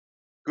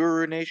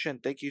Guru Nation,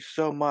 thank you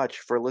so much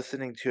for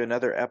listening to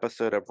another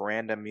episode of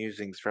Random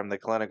Musings from the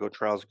Clinical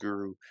Trials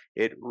Guru.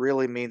 It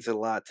really means a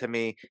lot to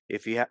me.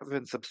 If you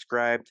haven't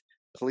subscribed,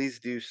 please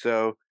do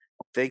so.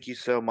 Thank you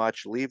so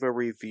much. Leave a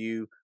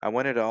review. I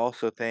wanted to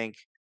also thank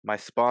my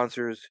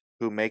sponsors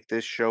who make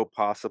this show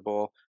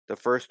possible. The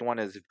first one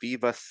is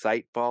Viva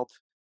Site Vault,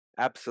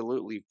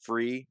 absolutely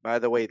free. By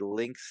the way,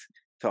 links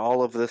to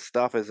all of this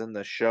stuff is in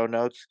the show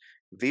notes.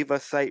 Viva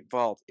Site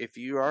Vault. If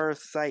you are a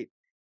site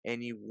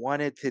and you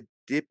wanted to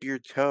dip your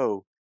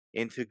toe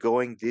into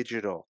going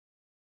digital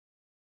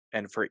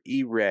and for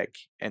e-reg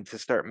and to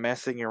start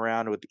messing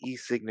around with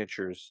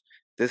e-signatures,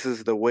 this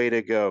is the way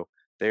to go.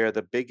 They are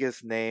the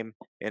biggest name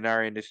in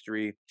our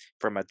industry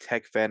from a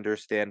tech vendor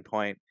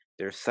standpoint.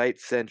 They're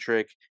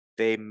site-centric.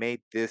 They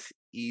made this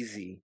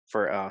easy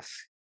for us,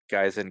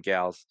 guys and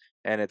gals,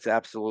 and it's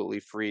absolutely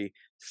free.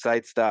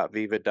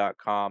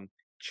 Sites.viva.com.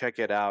 Check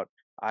it out.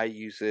 I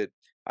use it.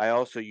 I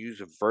also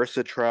use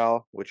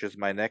Versatrile, which is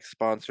my next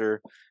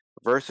sponsor.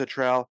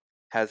 Versatrile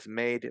has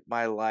made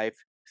my life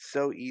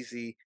so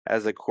easy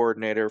as a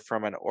coordinator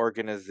from an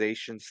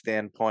organization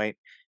standpoint.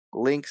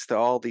 Links to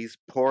all these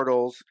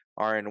portals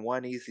are in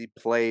one easy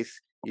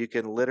place. You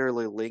can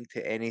literally link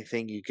to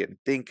anything you can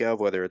think of,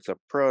 whether it's a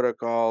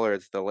protocol or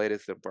it's the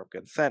latest informed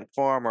consent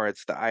form or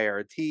it's the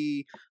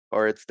IRT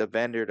or it's the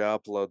vendor to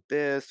upload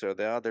this or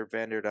the other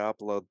vendor to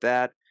upload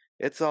that.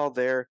 It's all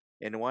there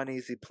in one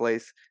easy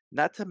place.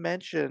 Not to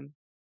mention,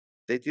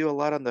 they do a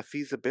lot on the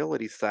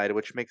feasibility side,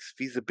 which makes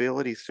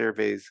feasibility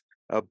surveys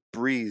a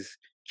breeze.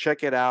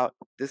 Check it out.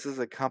 This is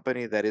a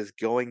company that is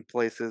going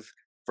places.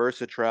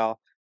 Versatile.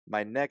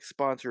 My next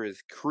sponsor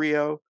is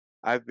CRO.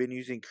 I've been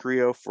using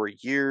CRO for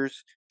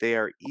years. They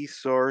are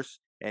eSource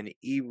and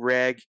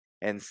eReg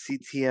and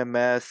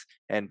CTMS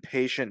and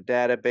patient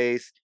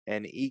database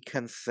and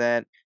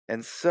eConsent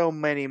and so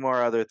many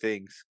more other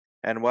things.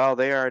 And while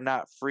they are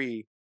not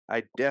free,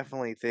 I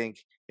definitely think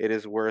it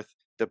is worth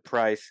the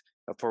price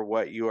for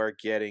what you are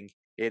getting.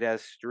 It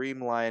has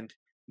streamlined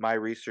my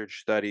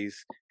research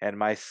studies and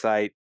my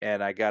site,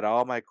 and I got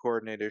all my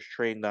coordinators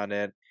trained on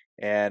it,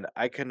 and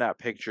I could not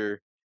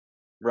picture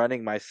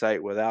running my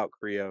site without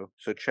CRO.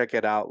 So check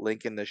it out,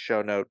 link in the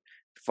show note.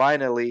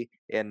 Finally,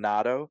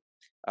 Inato,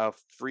 a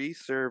free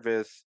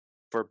service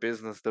for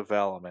business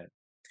development.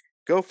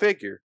 Go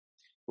figure.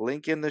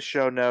 Link in the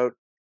show note.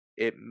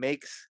 It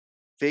makes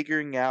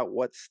figuring out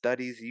what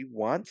studies you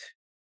want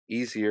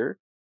easier.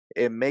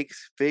 It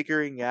makes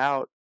figuring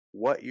out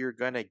what you're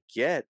going to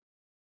get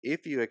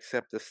if you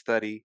accept a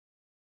study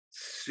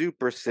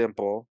super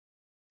simple.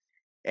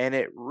 And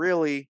it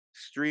really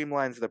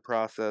streamlines the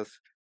process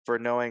for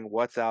knowing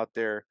what's out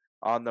there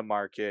on the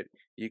market.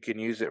 You can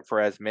use it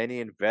for as many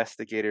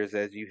investigators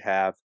as you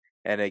have.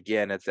 And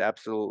again, it's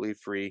absolutely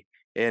free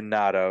in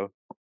Nato.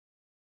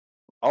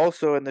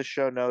 Also in the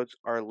show notes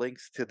are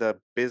links to the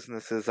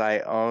businesses I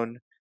own,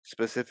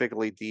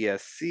 specifically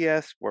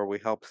DSCS, where we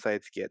help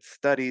sites get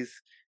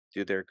studies,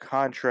 do their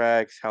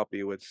contracts, help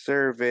you with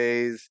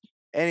surveys,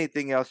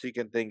 anything else you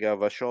can think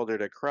of, a shoulder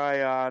to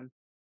cry on,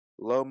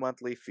 low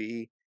monthly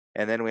fee.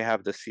 And then we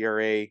have the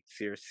CRA,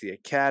 CRC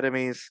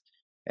Academies,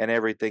 and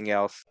everything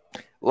else.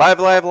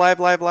 Live, live, live,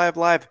 live, live,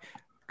 live.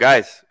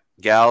 Guys,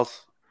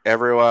 gals,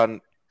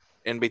 everyone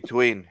in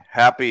between,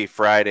 happy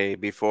Friday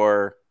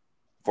before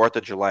 4th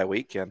of July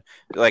weekend.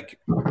 Like,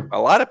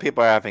 a lot of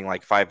people are having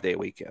like 5-day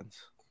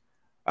weekends.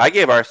 I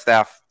gave our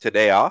staff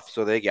today off,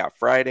 so they got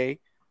Friday,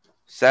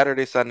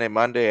 Saturday, Sunday,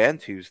 Monday, and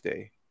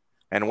Tuesday.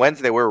 And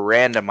Wednesday, we're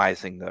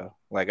randomizing, though.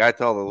 Like I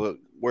told them, look,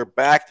 we're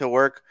back to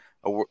work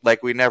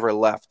like we never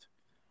left.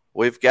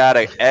 We've got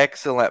an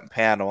excellent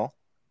panel,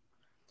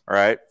 all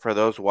right, for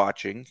those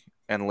watching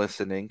and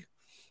listening.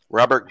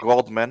 Robert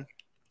Goldman.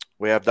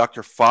 We have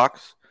Dr.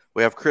 Fox.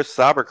 We have Chris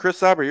Sauber. Chris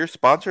Sauber, you're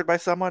sponsored by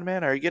someone,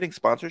 man? Are you getting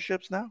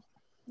sponsorships now?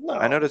 No.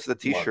 I noticed the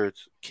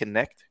T-shirts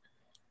connect.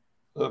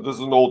 This is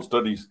an old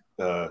studies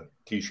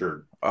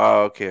T-shirt.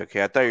 Oh,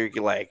 okay. I thought you're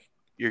getting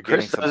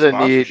Chris some doesn't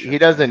need. sponsorships. He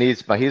doesn't need.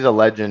 He's a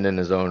legend in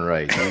his own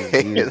right. He's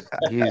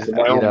In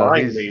my own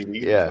mind, he's, maybe.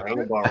 yeah. I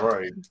don't know about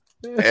right.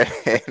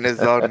 In his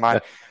own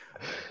mind.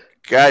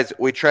 Guys,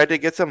 we tried to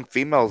get some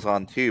females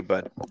on too,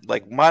 but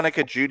like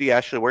Monica, Judy,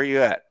 Ashley, where are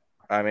you at?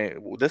 I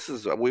mean,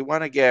 we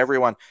want to get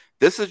everyone.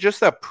 This is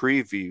just a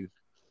preview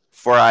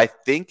for, I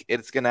think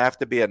it's going to have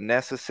to be a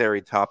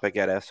necessary topic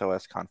at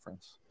SOS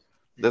conference.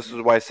 This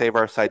is why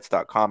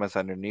SaveOurSites.com is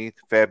underneath.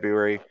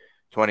 February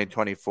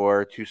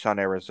 2024, Tucson,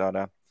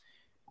 Arizona.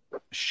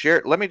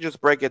 Let me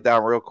just break it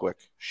down real quick.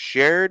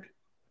 Shared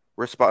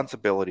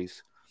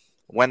responsibilities.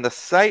 When the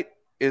site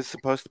is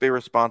supposed to be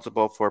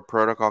responsible for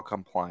protocol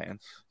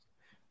compliance,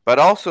 but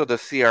also the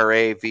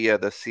CRA via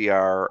the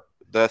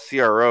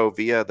CRO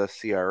via the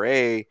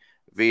CRA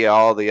via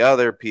all the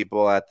other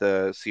people at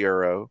the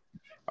CRO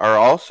are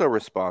also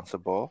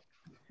responsible.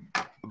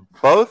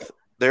 Both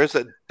there's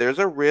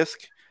a risk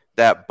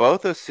that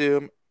both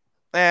assume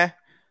the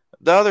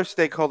other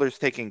stakeholders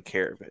taking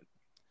care of it.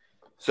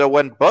 So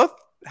when both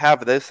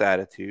have this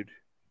attitude,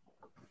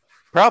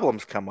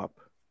 problems come up.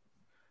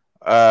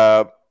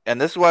 and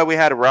this is why we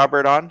had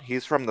Robert on.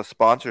 He's from the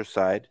sponsor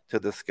side to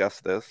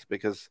discuss this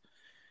because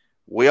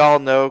we all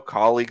know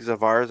colleagues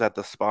of ours at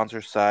the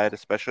sponsor side,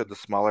 especially the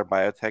smaller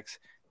biotechs,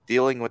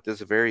 dealing with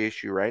this very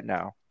issue right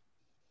now.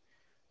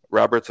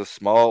 Robert's a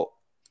small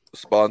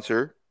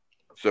sponsor,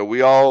 so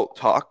we all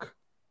talk.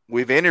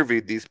 We've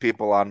interviewed these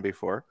people on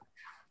before.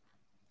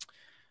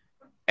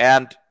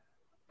 And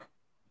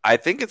I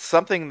think it's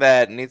something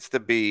that needs to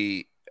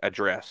be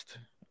addressed.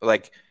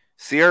 Like,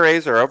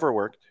 CRAs are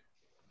overworked,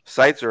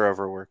 sites are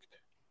overworked.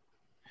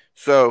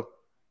 So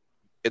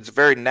it's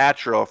very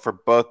natural for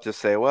both to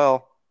say,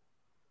 well,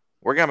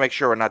 we're going to make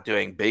sure we're not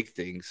doing big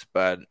things,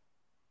 but,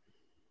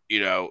 you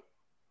know,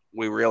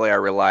 we really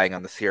are relying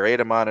on the CRA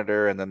to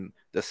monitor. And then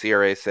the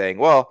CRA saying,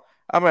 well,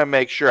 I'm going to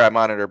make sure I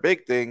monitor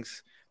big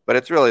things, but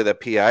it's really the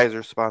PI's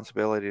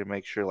responsibility to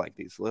make sure like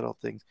these little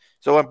things.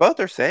 So when both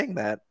are saying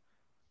that,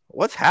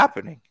 what's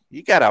happening?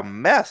 You got a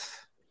mess.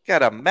 You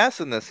got a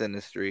mess in this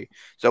industry.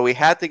 So we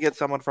had to get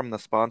someone from the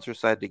sponsor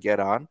side to get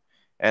on.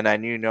 And I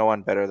knew no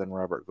one better than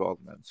Robert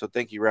Goldman. So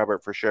thank you,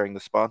 Robert, for sharing the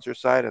sponsor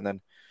side. And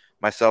then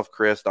myself,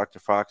 Chris, Dr.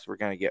 Fox, we're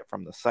going to get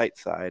from the site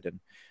side. And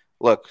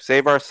look,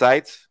 save our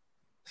sites.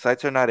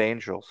 Sites are not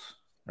angels.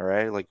 All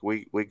right. Like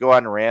we go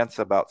on rants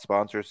about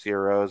sponsors,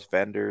 CROs,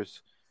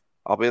 vendors.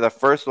 I'll be the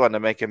first one to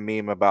make a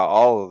meme about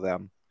all of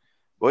them.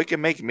 But we can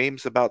make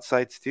memes about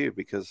sites too,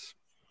 because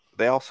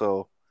they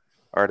also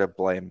are to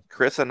blame.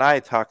 Chris and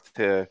I talked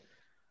to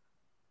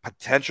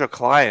potential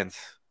clients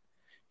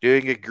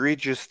doing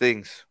egregious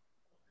things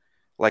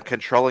like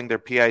controlling their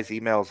PI's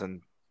emails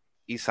and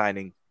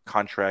e-signing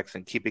contracts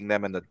and keeping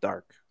them in the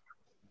dark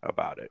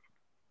about it.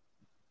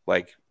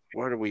 Like,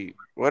 what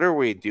are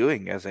we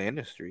doing as an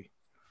industry?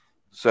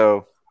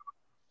 So,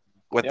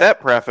 with Yep.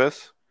 that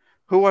preface,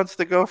 who wants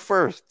to go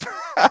first?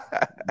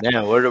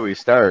 Man, where do we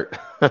start?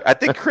 I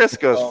think Chris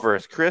goes Well,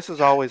 first. Chris is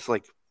always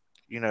like,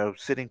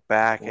 sitting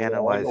back, Well, I'll go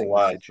analyzing the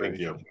last. Thank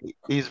you. situation.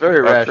 He's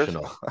very Chris,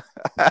 rational.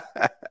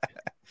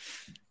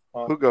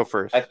 who go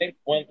first? I think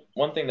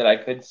one thing that I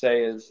could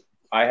say is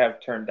I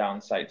have turned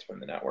down sites from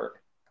the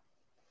network.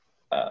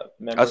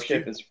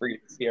 Membership is free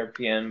at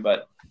CRPN,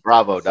 but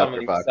Bravo, some of Dr.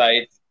 these Fox.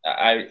 sites,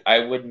 I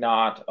would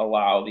not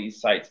allow these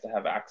sites to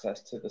have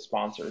access to the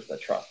sponsors that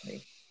trust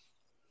me.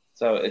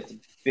 So it's a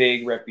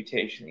big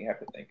reputation you have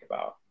to think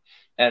about.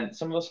 And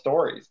some of the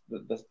stories,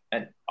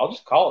 and I'll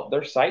just call it,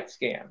 they're site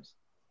scams.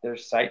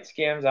 There's site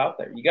scams out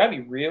there. You got to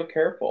be real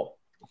careful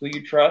who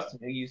you trust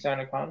and who you sign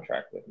a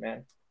contract with,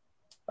 man.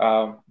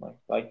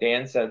 Like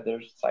Dan said,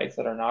 there's sites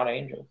that are not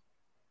angels.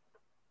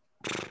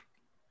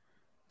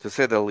 To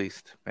say the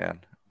least,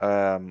 man.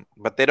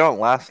 But they don't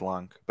last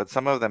long. But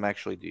some of them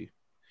actually do,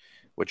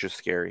 which is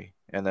scary.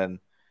 And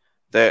then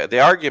the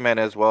argument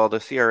is, well, the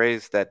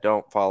CRAs that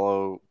don't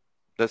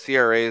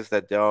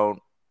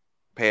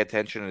pay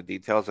attention to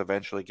details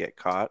eventually get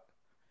caught.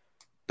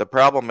 The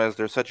problem is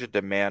there's such a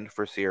demand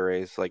for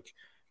CRAs. Like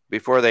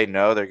before they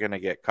know they're gonna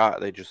get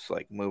caught, they just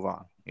like move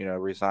on.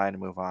 Resign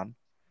and move on.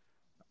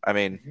 I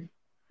mean, Mhm.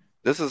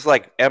 this is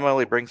like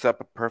Emily brings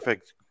up a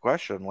perfect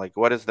question. Like,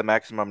 what is the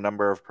maximum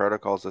number of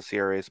protocols a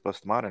CRA is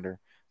supposed to monitor?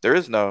 There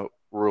is no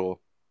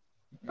rule.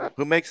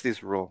 Who makes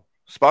these rules?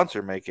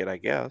 Sponsor make it, I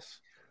guess.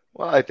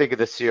 Well, I think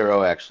the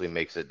CRO actually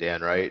makes it,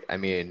 Dan, right? I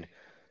mean,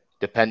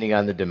 depending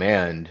on the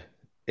demand,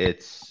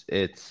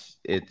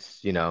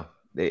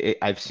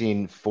 I've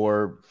seen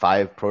 4,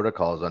 5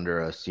 protocols under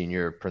a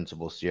senior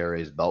principal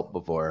CRA's belt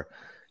before.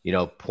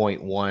 zero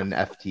point 0.1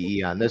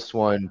 FTE on this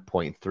one, zero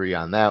point 0.3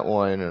 on that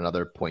one,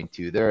 another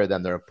 0.2 there,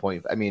 then there are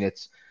point. I mean,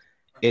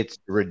 it's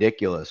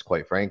ridiculous,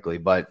 quite frankly.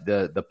 But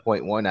the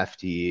 0.1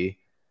 FTE,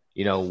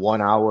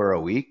 1 hour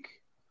a week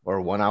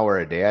or 1 hour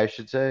a day, I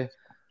should say.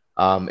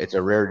 It's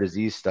a rare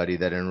disease study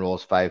that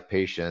enrolls 5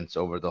 patients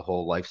over the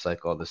whole life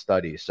cycle of the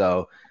study.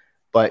 So,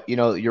 but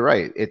you're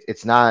right.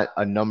 It's not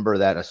a number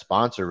that a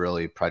sponsor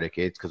really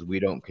predicates because we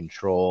don't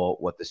control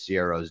what the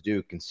CROs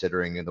do,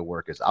 considering the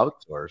work is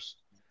outsourced.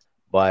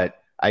 But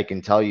I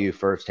can tell you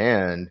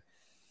firsthand,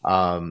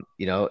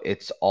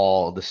 it's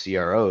all the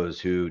CROs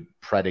who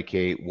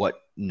predicate what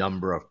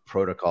number of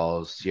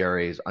protocols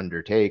CRAs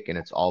undertake, and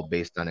it's all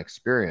based on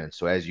experience.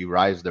 So as you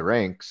rise the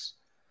ranks,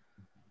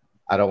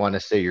 I don't want to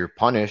say you're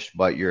punished,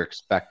 but you're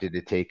expected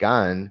to take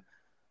on,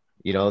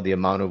 the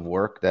amount of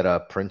work that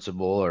a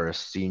principal or a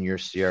senior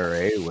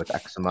CRA with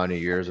X amount of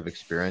years of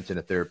experience in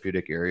a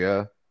therapeutic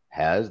area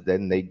has,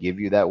 then they give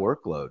you that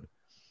workload.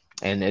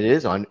 And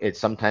it's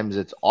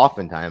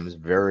oftentimes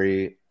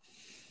very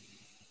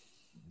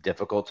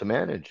difficult to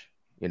manage,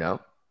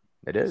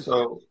 it is.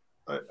 So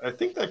I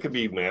think that could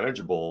be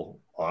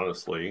manageable,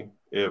 honestly,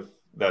 if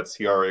that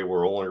CRA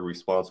were only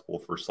responsible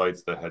for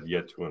sites that had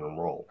yet to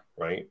enroll,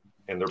 right?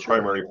 And their Sure.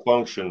 primary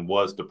function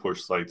was to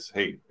push sites,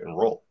 hey,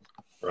 enroll,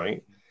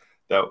 right?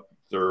 That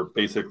they're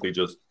basically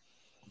just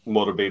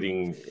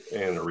motivating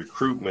and a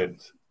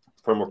recruitment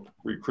from a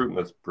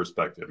recruitment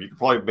perspective. You could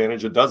probably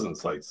manage a dozen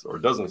sites or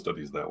a dozen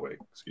studies that way,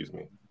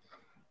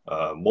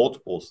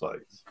 multiple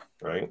sites,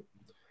 right?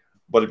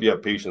 But if you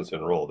have patients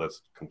enrolled, that's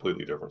a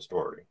completely different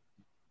story.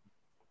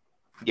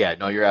 Yeah,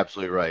 no, you're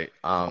absolutely right.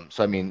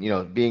 So I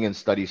mean, being in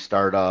study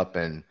startup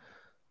and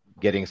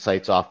getting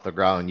sites off the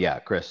ground, yeah,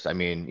 Chris, I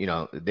mean,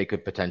 they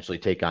could potentially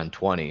take on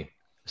 20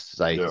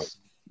 Yeah, sites,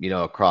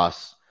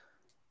 across,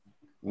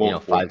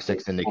 multiple, five,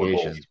 six multiple.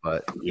 indications.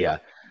 But Yeah,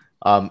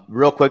 yeah.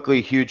 Real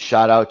quickly, huge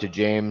shout out to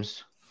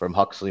James from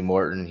Huxley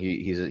Morton.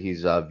 He's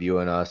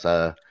viewing us.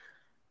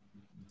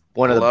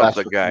 One of the Love best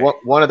the guy.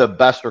 one of the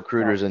best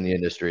No, recruiters in the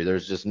industry.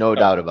 There's just no no,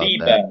 doubt about the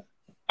that. best.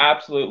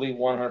 Absolutely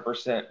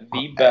 100%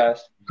 the I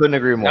best. couldn't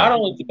agree Not more.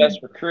 only the best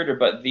recruiter,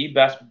 but the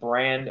best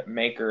brand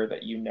maker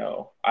that you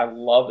know. I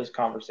love his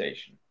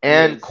conversation. He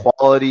And is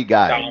quality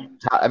guy. down.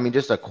 I mean,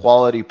 just a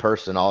quality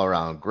person all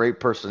around. Great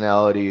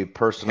personality,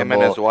 Him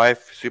and his personable.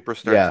 wife,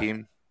 superstar Yeah,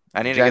 team.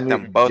 I need to get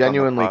them both on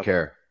the genuinely pod.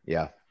 care.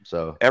 Yeah.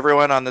 So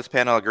Everyone on this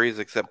panel agrees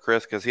except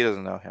Chris because he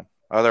doesn't know him.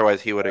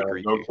 Otherwise, he would I have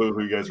agree no too. clue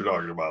who you guys are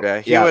talking about. Yeah,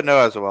 he yeah, would know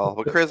as well.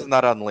 But Chris is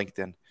not on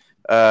LinkedIn.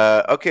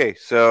 Okay,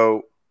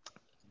 so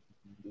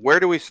where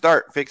do we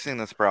start fixing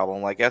this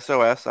problem? Like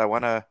SOS, I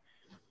wanna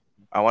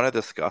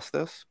discuss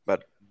this,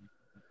 but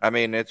I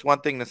mean, it's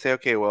one thing to say,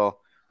 okay, well,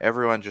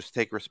 everyone just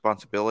take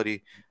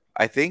responsibility.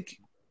 I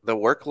think the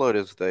workload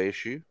is the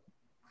issue.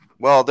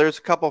 Well, there's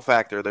a couple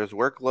factor. There's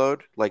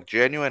workload, like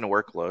genuine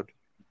workload,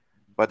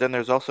 but then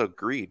there's also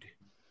greed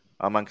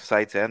among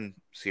sites and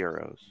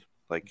CROs,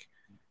 like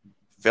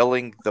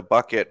filling the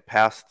bucket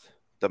past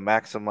the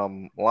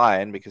maximum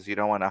line because you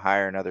don't want to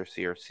hire another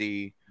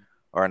CRC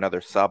or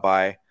another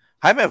sub-I.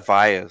 Jaime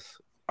Valles,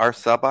 our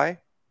sub-I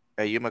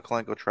at Yuma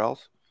Clinical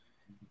Trials.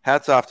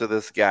 Hats off to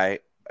this guy.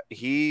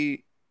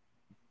 He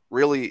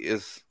really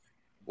is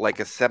like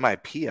a semi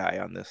PI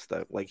on this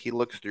stuff. Like he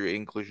looks through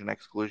inclusion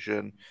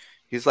exclusion.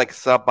 He's like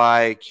sub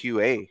by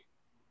QA,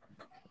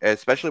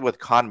 especially with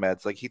con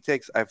meds. Like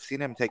I've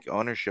seen him take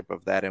ownership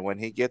of that. And when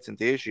he gets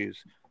into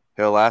issues,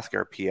 he'll ask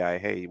our PI,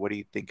 "Hey, what do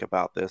you think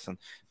about this?" And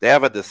they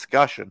have a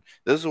discussion.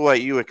 This is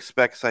what you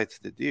expect sites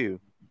to do,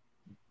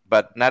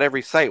 but not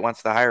every site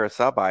wants to hire a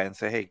sub I and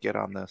say, "Hey, get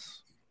on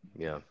this."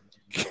 yeah.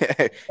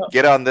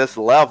 Get on this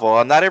level,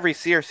 and not every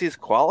CRC is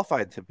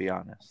qualified, to be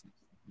honest.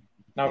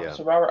 Now, Yeah.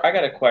 so Robert, I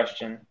got a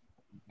question.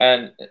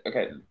 And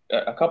okay,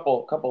 a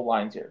couple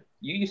lines here.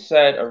 You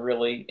said a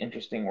really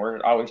interesting word.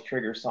 It always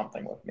triggers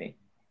something with me.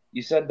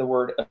 You said the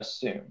word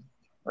assume,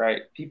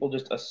 right? People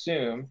just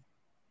assume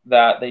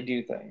that they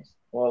do things.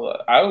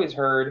 Well, I always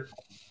heard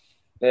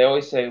they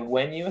always say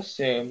when you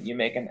assume, you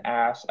make an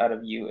ass out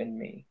of you and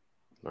me.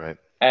 Right.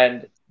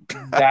 And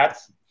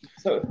that's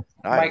so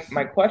Nice.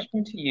 my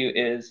question to you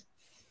is,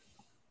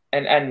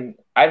 and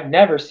I've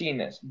never seen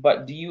this,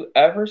 but do you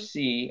ever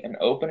see an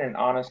open and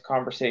honest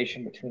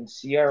conversation between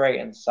CRA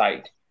and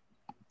site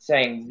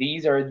saying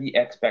these are the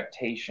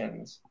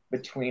expectations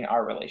between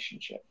our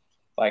relationship?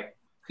 Like,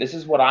 this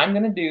is what I'm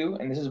going to do,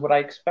 and this is what I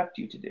expect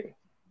you to do.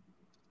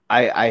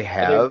 I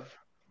Are there,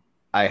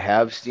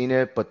 have seen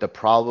it, but the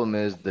problem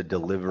is the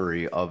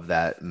delivery of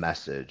that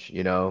message,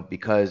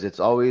 because it's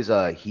always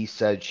a he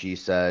said, she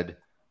said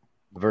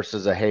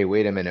versus a hey,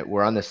 wait a minute,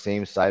 we're on the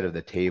same side of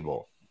the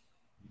table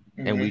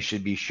and we mm-hmm,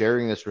 should be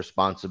sharing this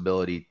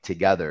responsibility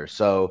together.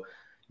 So,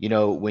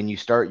 when you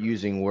start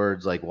using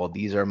words like, well,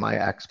 these are my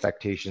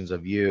expectations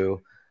of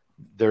you,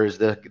 there's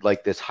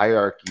this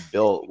hierarchy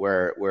built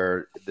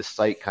where the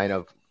site kind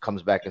of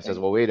comes back and says,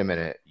 well, wait a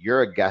minute,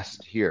 you're a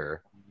guest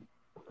here.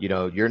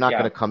 You're not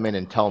going yeah, to come in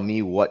and tell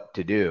me what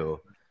to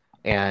do.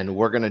 And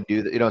we're going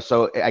to do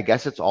so I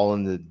guess it's all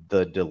in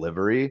the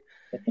delivery.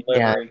 the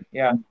And delivery,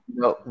 yeah,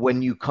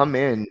 when you come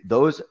in,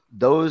 those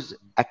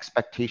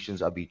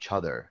expectations of each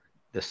other,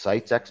 the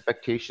site's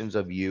expectations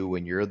of you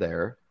when you're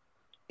there,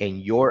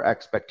 and your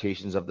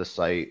expectations of the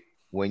site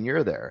when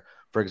you're there.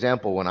 For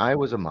example, when I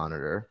was a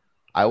monitor,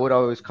 I would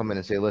always come in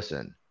and say,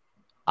 listen,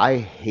 I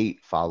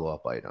hate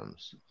follow-up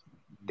items.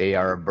 They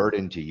are a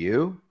burden to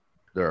you,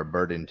 they're a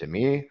burden to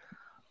me.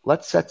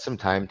 Let's set some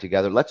time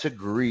together. Let's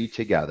agree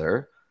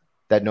together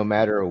that no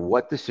matter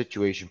what the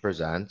situation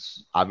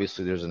presents,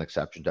 obviously there's an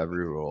exception to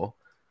every rule,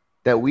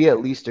 that we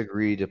at least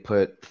agree to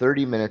put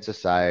 30 minutes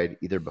aside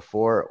either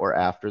before or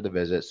after the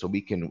visit so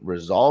we can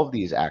resolve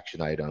these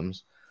action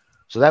items.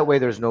 So that way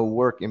there's no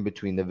work in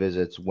between the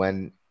visits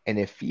when and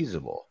if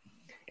feasible.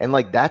 And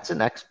like that's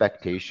an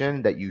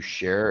expectation that you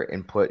share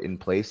and put in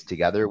place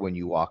together when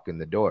you walk in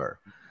the door.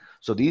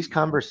 So these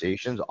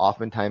conversations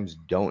oftentimes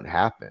don't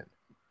happen,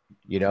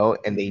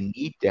 and they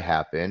need to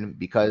happen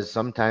because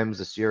sometimes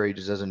the CRA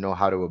just doesn't know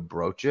how to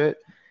approach it,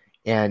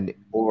 and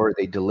or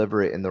they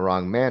deliver it in the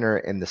wrong manner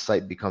and the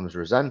site becomes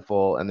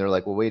resentful and they're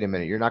like, well, wait a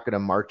minute, you're not going to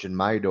march in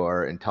my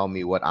door and tell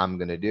me what I'm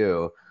going to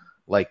do.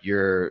 Like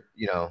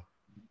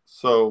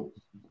So,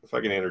 if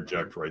I can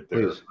interject right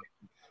there. please.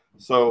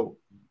 So,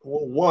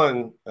 well,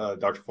 one,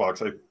 Dr.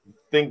 Fox, I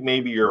think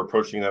maybe you're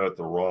approaching that at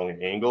the wrong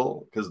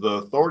angle because the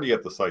authority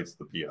at the site's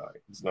the PI.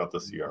 It's not the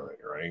CRA,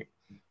 right?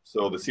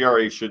 So the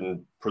CRA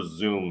shouldn't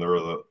presume they're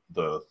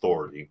the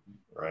authority,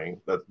 right?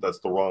 That's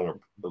the wrong,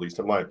 at least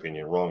in my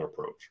opinion, wrong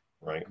approach,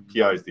 right?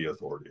 PI is the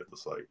authority at the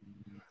site.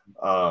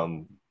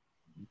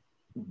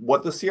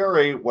 What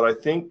I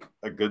think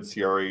a good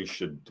CRA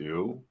should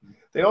do,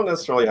 They don't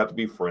necessarily have to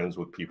be friends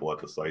with people at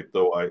the site,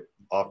 though I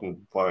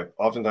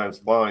oftentimes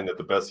find that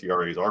the best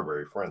CRAs are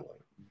very friendly.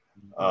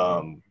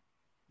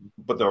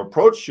 But the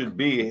approach should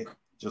be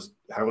just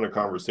having a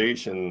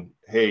conversation.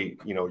 Hey,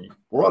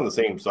 we're on the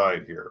same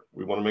side here.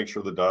 We want to make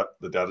sure the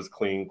data is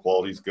clean,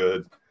 quality's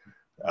good.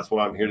 That's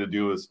what I'm here to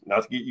do, is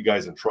not to get you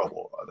guys in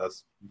trouble.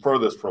 That's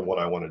furthest from what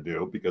I want to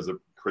do, because it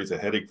creates a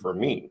headache for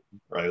me,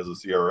 right, as a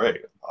CRA.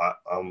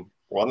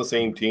 We're on the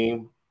same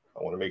team.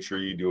 I want to make sure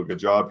you do a good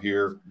job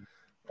here.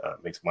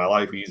 It makes my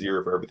life easier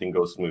if everything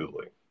goes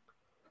smoothly.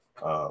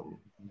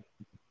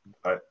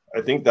 I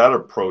think that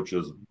approach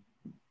is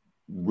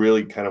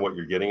really kind of what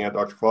you're getting at,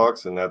 Dr.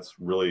 Fox, and that's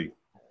really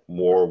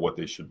more what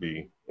they should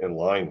be in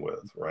line with,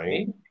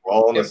 right? We're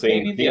all on the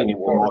same team.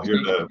 We're all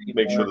here to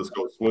make sure this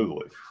goes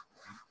smoothly.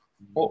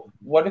 Well,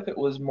 what if it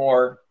was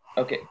more,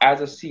 okay, as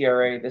a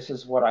CRA, this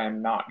is what I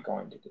am not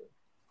going to do?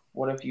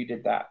 What if you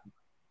did that?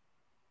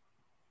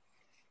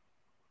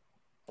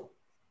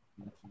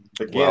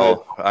 Again,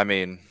 Well, I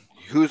mean,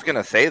 who's going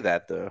to say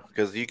that, though?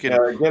 Because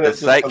the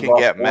site can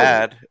get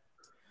mad.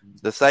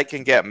 The site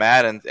can get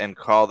mad and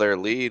call their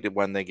lead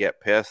when they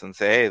get pissed and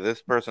say, hey,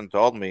 this person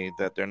told me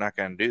that they're not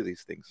going to do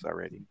these things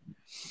already.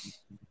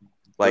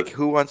 Like,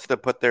 who wants to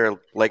put their,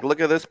 like, look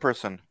at this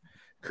person.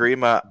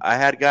 Karima, I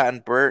had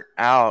gotten burnt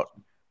out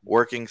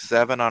working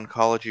 7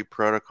 oncology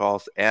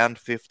protocols and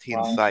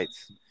 15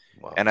 sites.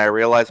 Wow. And I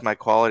realized my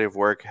quality of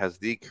work has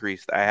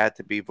decreased. I had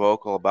to be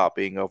vocal about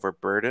being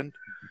overburdened,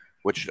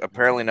 which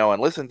apparently no one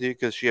listened to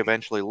because she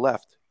eventually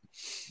left.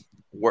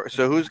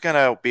 So who's going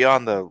to be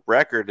on the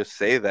record to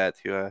say that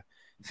to a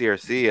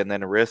CRC and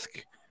then risk,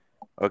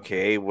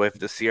 okay, if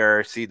the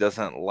CRC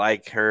doesn't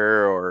like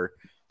her, or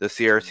the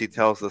CRC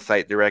tells the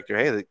site director,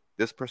 hey,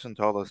 this person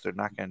told us they're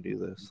not going to do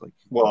this. Like,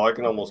 well, I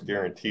can almost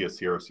guarantee a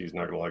CRC is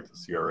not going to like the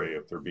CRA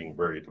if they're being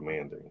very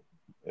demanding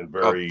and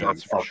very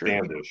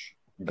outlandish.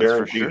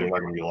 Guaranteed they're not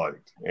going to be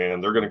liked.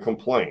 And they're going to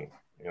complain.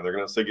 And they're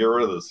going to say, get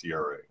rid of the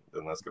CRA.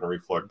 Then that's going to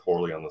reflect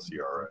poorly on the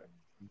CRA.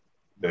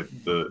 That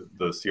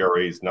the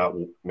CRA is not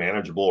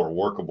manageable or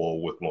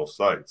workable with most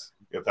sites,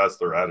 if that's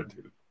their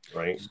attitude,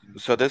 right?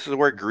 So this is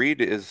where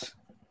greed is,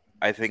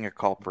 I think, a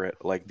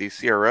culprit. Like, these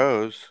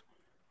CROs,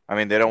 I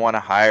mean, they don't want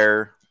to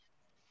hire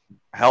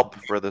help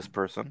for this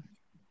person.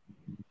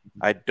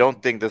 I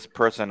don't think this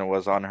person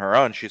was on her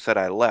own. She said,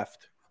 I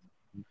left.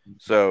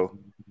 So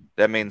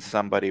that means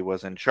somebody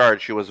was in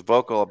charge. She was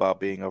vocal about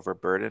being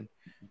overburdened.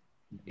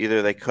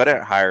 Either they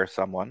couldn't hire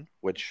someone,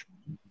 which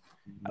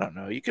I don't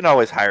know. You can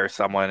always hire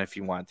someone if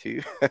you want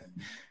to.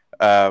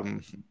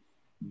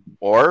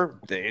 Or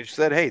they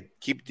said, hey,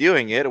 keep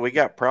doing it. We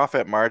got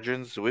profit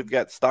margins. We've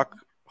got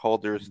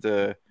stockholders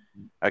to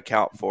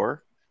account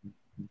for.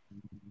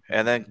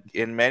 And then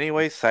in many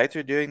ways, sites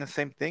are doing the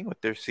same thing with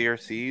their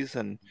CRCs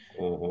and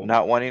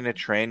not wanting to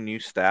train new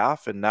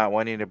staff and not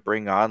wanting to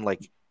bring on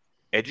like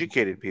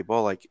educated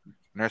people like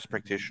nurse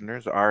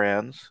practitioners,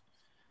 RNs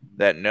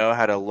that know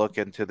how to look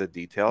into the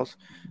details.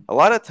 A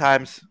lot of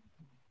times,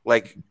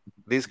 like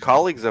these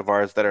colleagues of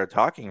ours that are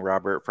talking,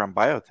 Robert, from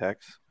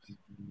biotechs,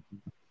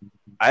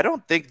 I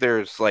don't think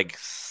there's like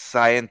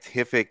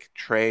scientific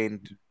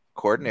trained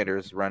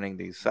coordinators running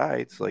these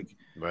sites. Like,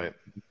 right.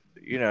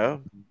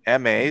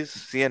 MAs,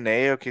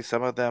 CNA, okay,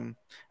 some of them,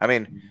 I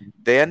mean,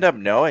 they end up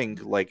knowing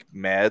like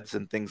meds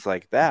and things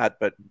like that,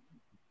 but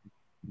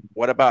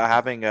what about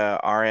having a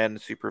RN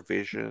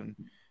supervision,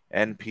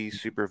 NP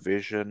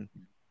supervision?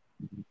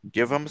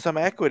 Give them some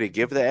equity.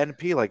 Give the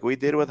NP like we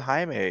did with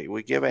Jaime.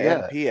 We give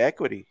an NP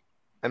equity.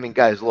 I mean,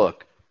 guys,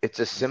 look, it's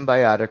a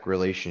symbiotic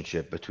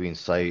relationship between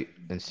site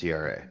and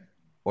CRA,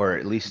 or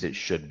at least it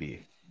should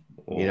be.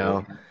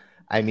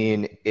 I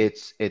mean,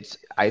 it's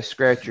I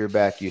scratch your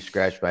back, you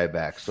scratch my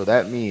back. So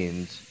that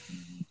means,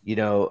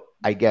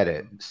 I get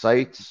it.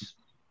 Sites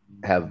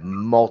have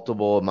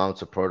multiple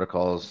amounts of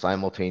protocols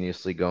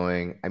simultaneously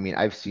going. I mean,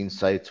 I've seen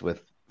sites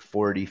with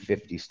 40,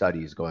 50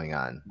 studies going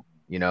on,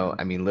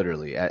 I mean,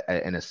 literally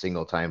in a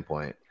single time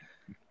point.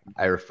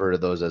 I refer to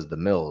those as the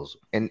mills,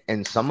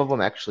 and some of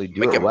them actually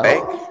do it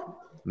well.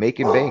 Make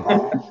and bank.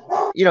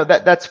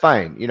 That's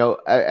fine.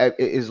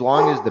 As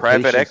long as the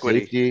private patient equity.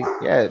 safety,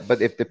 but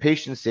if the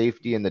patient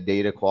safety and the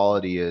data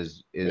quality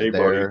is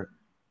there,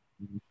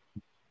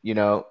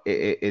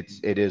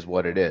 it is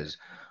what it is.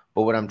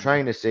 But what I'm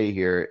trying to say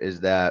here is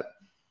that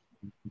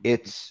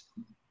it's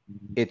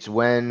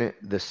when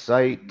the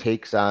site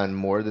takes on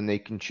more than they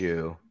can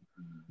chew,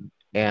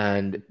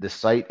 and the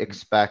site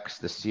expects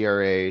the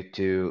CRA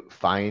to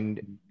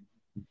find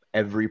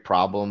every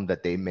problem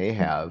that they may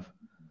have,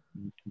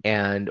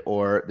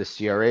 or the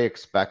CRA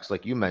expects,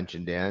 like you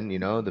mentioned, Dan,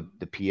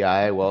 the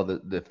PI, well,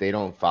 if they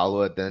don't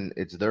follow it, then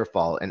it's their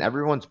fault. And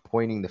everyone's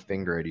pointing the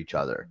finger at each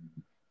other.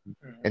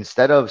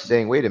 Instead of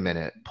saying, wait a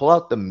minute, pull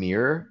out the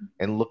mirror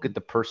and look at the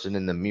person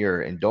in the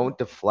mirror and don't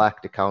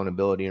deflect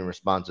accountability and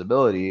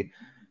responsibility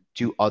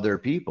to other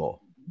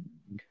people.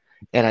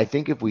 And I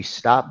think if we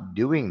stop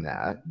doing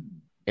that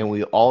and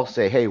we all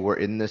say, hey, we're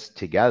in this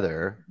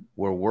together,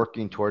 we're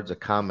working towards a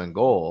common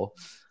goal.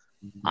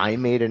 I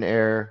made an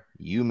error,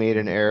 you made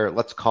an error.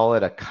 Let's call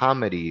it a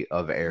comedy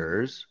of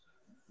errors.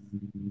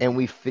 and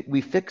we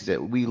fix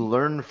it. We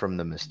learn from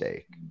the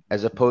mistake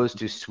as opposed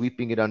to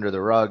sweeping it under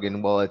the rug.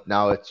 And well,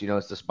 now it's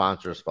it's the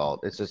sponsor's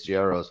fault, it's the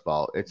CRO's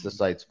fault, it's the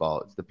site's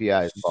fault, it's the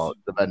PI's fault,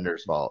 it's the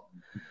vendor's fault.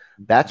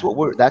 That's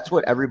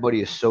what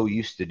everybody is so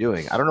used to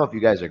doing. I don't know if you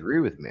guys agree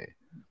with me,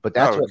 but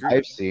that's No, what agree.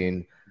 I've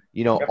seen,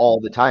 all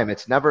the time.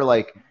 It's never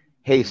like,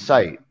 hey,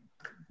 site,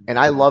 and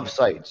I love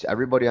sites.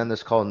 Everybody on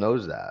this call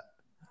knows that.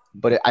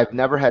 But I've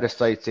never had a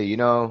site say,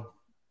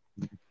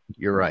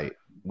 you're right.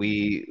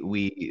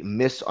 We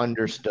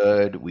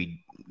misunderstood. We're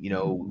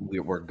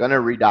gonna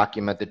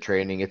redocument the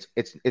training.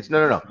 It's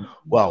no.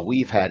 Well,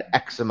 we've had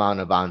X amount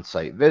of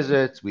on-site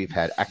visits, we've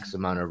had X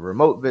amount of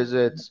remote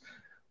visits,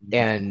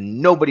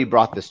 and nobody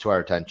brought this to our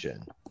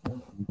attention.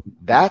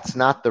 That's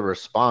not the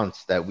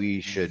response that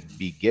we should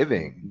be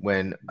giving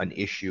when an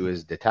issue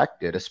is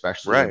detected,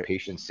 especially when Right.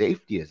 patient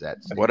safety is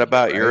at stake. What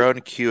about your right?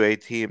 own QA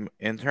team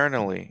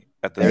internally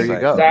at the There you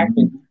site? go.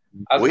 Exactly.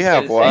 I was We gonna say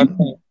have the same one.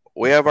 thing.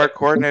 We have our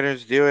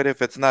coordinators do it.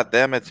 If it's not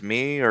them, it's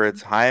me or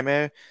it's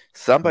Jaime.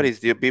 Somebody's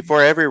do it.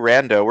 Before every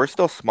rando. We're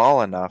still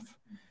small enough.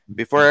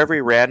 Before every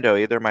rando,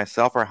 either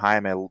myself or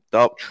Jaime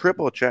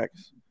triple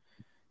checks.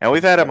 And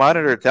we've had a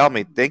monitor tell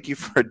me, "Thank you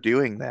for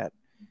doing that,"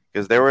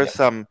 because there were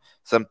some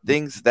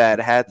things that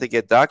had to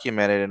get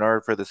documented in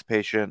order for this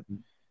patient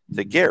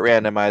to get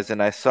randomized,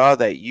 and I saw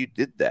that you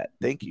did that.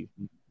 Thank you.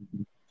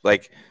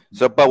 But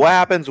what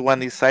happens when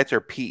these sites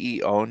are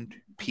PE owned,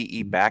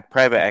 PE backed?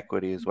 Private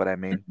equity is what I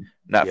mean,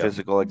 not Yep.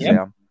 physical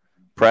exam.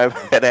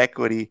 Private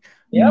equity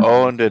Yep.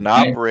 owned and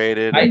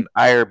operated, I- and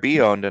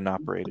IRB owned and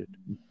operated.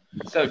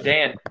 So,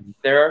 Dan,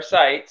 there are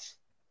sites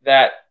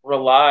that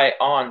rely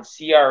on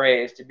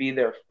CRAs to be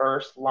their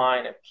first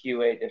line of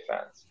QA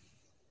defense.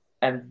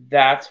 And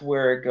that's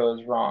where it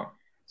goes wrong.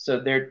 So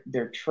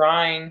they're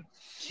trying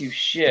to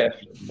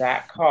shift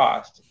that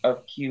cost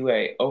of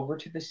QA over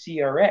to the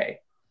CRA,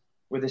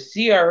 where the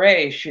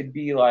CRA should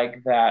be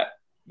like that.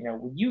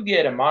 When you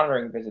get a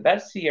monitoring visit,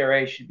 that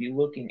CRA should be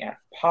looking at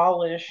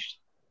polished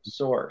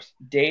source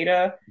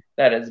data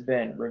that has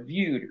been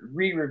reviewed,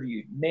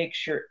 re-reviewed, make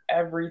sure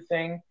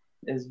everything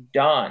is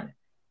done.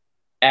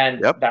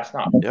 And that's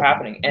not what's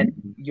happening. And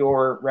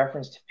your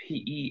reference to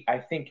PE, I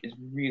think, is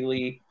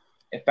really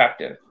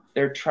effective.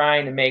 They're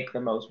trying to make the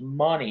most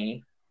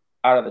money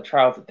out of the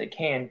trials that they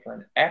can for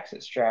an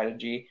exit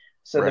strategy.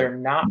 So they're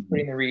not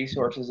putting the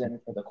resources in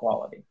for the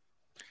quality.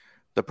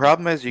 The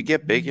problem is you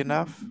get big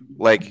enough,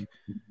 like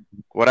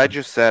what I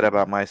just said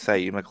about my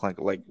site, UMaClinic,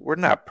 like we're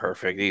not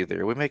perfect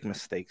either. We make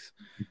mistakes.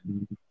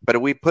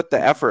 But we put the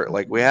effort,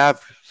 like we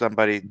have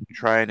somebody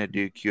trying to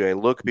do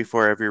QA. Look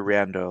before every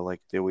rando,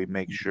 like do we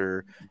make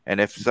sure? And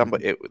if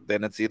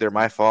then it's either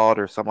my fault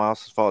or someone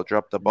else's fault,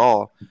 drop the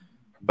ball.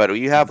 But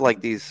you have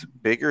like these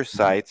bigger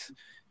sites,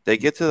 they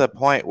get to the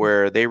point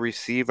where they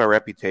receive a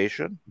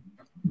reputation.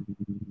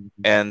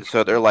 And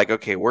so they're like,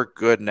 okay, we're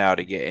good now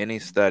to get any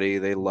study.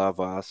 They love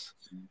us.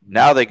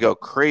 Now they go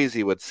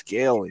crazy with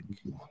scaling.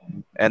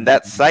 And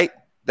that site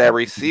that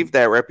received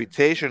that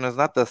reputation is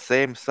not the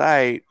same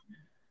site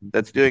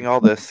that's doing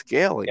all this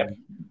scaling.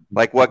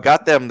 Like what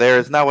got them there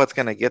is not what's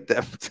going to get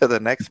them to the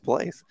next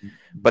place.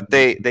 But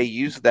they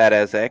use that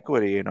as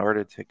equity in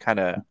order to kind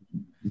of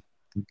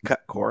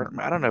cut corner.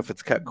 I don't know if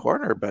it's cut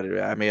corner, but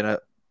I mean,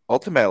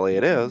 ultimately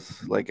it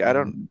is.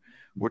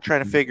 We're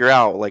trying to figure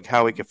out like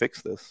how we can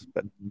fix this,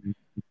 but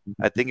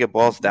I think it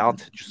boils down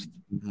to just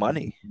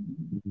money,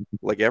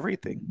 like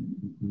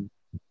everything.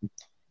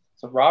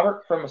 So,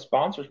 Robert, from a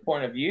sponsor's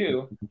point of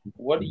view,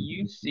 what do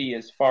you see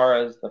as far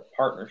as the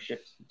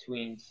partnerships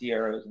between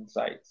CROs and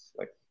sites?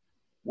 Like,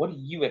 what do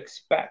you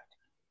expect?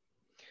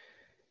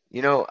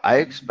 I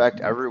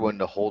expect everyone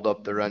to hold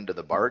up their end of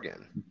the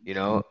bargain.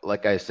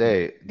 Like I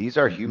say, these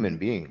are human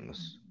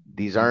beings.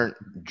 These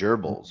aren't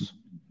gerbils,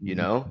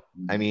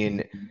 I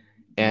mean,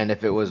 and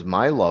if it was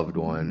my loved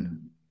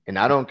one, and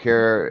I don't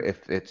care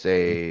if it's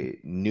a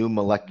new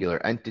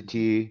molecular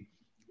entity,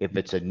 if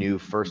it's a new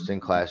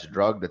first-in-class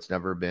drug that's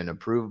never been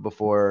approved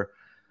before,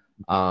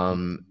 or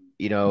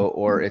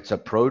it's a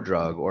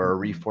prodrug or a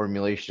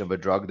reformulation of a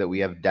drug that we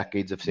have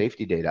decades of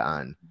safety data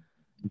on.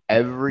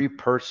 Every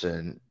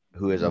person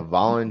who is a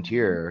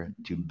volunteer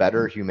to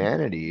better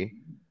humanity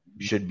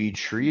should be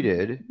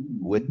treated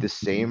with the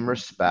same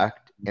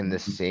respect and the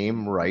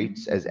same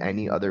rights as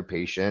any other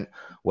patient,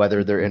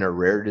 whether they're in a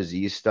rare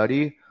disease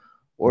study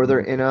or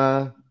they're in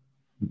a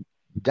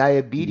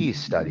diabetes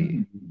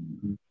study.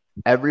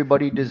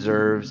 Everybody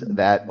deserves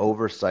that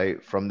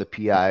oversight from the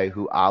PI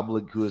who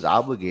is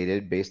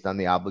obligated based on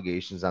the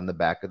obligations on the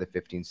back of the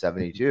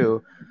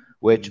 1572,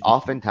 which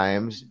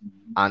oftentimes,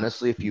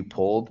 honestly, if you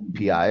polled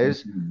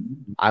PIs,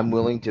 I'm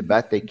willing to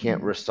bet they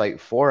can't recite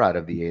 4 out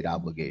of the 8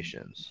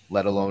 obligations,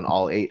 let alone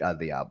all 8 of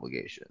the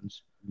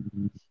obligations.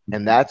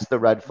 And that's the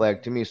red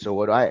flag to me.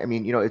 So I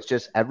mean, it's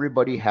just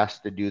everybody has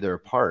to do their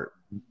part.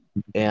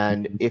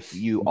 And if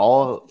you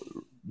all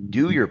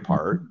do your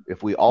part,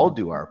 if we all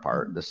do our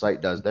part, the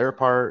site does their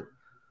part,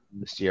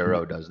 the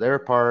CRO does their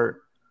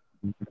part,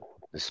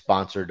 the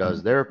sponsor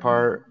does their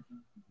part,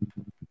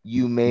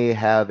 you may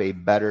have a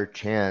better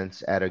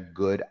chance at a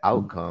good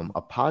outcome,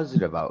 a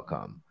positive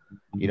outcome.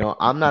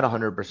 I'm not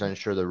 100%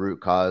 sure the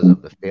root cause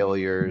of the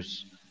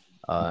failures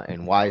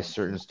and why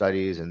certain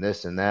studies and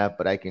this and that,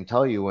 but I can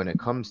tell you when it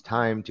comes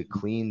time to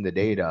clean the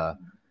data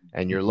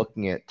and you're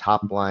looking at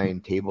top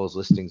line tables,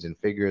 listings, and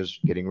figures,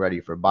 getting ready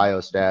for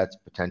biostats,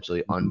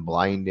 potentially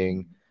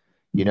unblinding,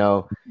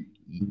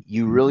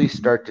 you really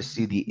start to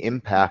see the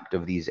impact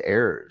of these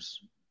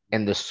errors.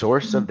 And the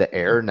source of the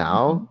error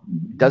now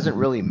doesn't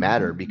really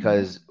matter,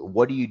 because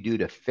what do you do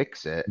to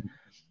fix it?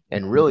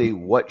 And really,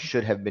 what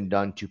should have been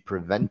done to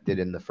prevent it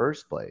in the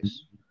first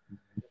place?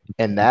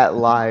 And that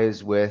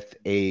lies with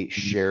a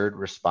shared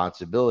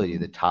responsibility,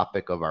 the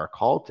topic of our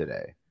call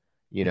today.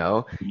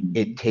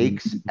 It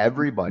takes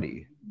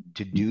everybody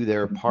to do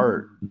their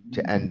part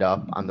to end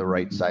up on the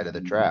right side of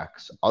the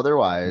tracks.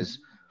 Otherwise,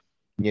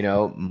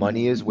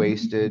 money is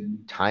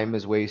wasted, time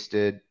is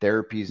wasted,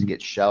 therapies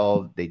get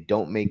shelved, they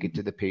don't make it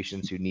to the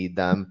patients who need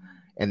them.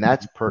 And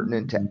that's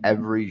pertinent to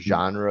every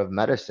genre of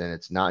medicine.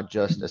 It's not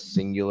just a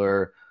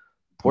singular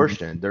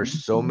portion.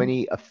 There's so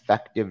many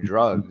effective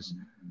drugs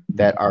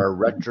that are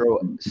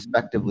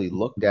retrospectively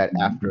looked at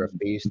after a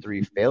phase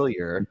 3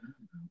 failure,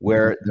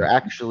 where they're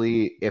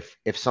actually, if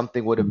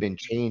something would have been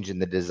changed in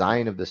the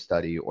design of the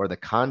study or the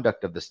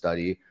conduct of the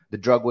study, the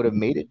drug would have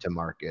made it to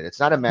market. It's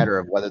not a matter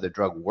of whether the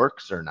drug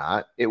works or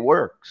not. It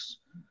works.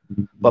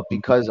 But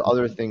because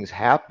other things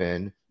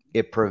happen,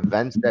 it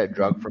prevents that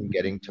drug from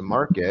getting to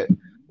market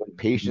when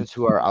patients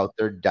who are out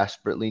there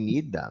desperately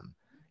need them.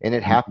 And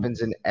it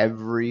happens in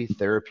every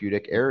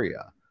therapeutic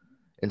area.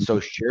 And so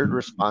shared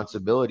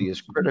responsibility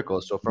is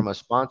critical. So from a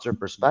sponsor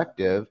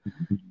perspective,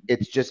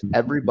 it's just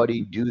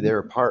everybody do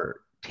their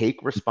part.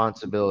 Take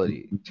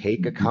responsibility,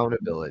 take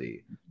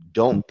accountability.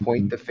 Don't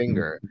point the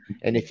finger.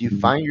 And if you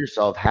find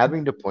yourself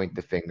having to point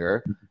the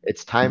finger,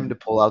 it's time to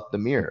pull out the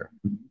mirror.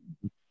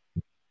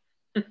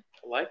 I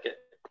like it.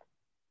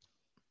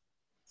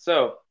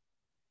 So,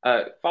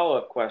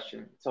 follow-up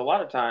question. So a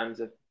lot of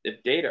times,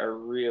 if data are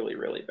really,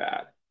 really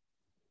bad,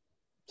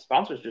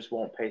 sponsors just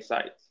won't pay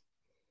sites,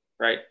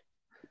 right?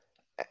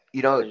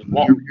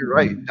 You're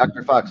right,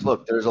 Dr. Fox.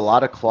 Look, there's a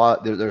lot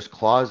of there's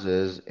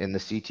clauses in the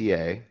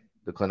CTA,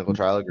 the clinical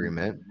trial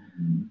agreement,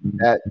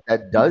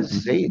 that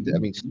does say that. I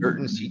mean,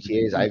 certain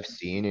CTAs I've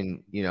seen,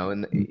 and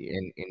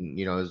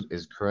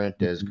as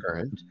current as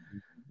current,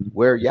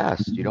 where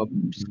yes,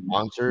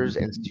 sponsors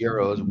and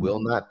CROs will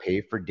not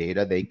pay for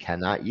data they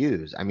cannot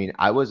use. I mean,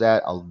 I was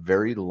at a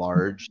very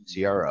large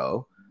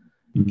CRO,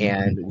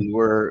 and we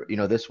were,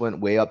 this went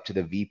way up to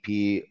the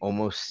VP,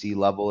 almost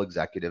C-level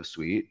executive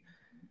suite.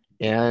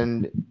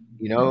 And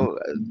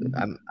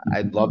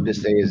I'd love to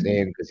say his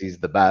name because he's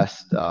the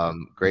best.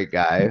 Great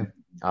guy.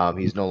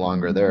 He's no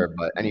longer there,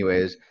 but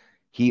anyways,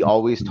 he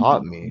always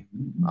taught me.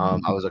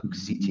 I was a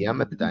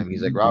CTM at the time.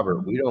 He's like,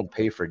 Robert, we don't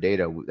pay for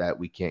data that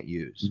we can't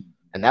use.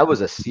 And that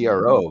was a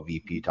CRO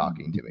VP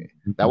talking to me.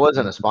 That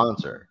wasn't a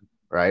sponsor,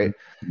 right?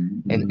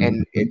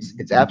 And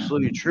it's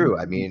absolutely true.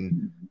 I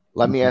mean,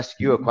 let me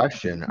ask you a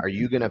question. Are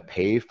you going to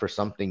pay for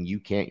something you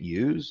can't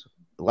use?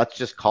 Let's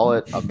just call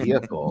it a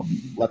vehicle.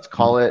 Let's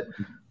call it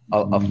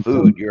a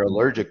food you're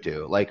allergic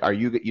to. Like, are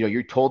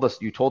you told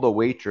a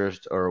waitress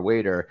or a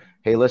waiter,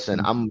 hey, listen,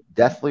 I'm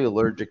deathly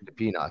allergic to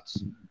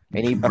peanuts.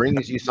 And he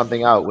brings you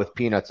something out with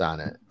peanuts on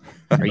it.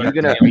 Are you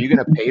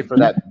gonna pay for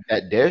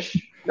that dish?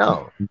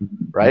 No,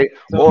 right?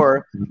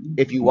 Or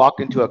if you walk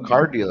into a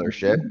car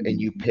dealership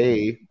and you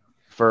pay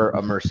for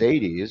a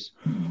Mercedes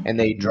and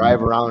they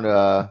drive around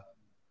a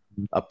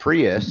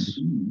Prius,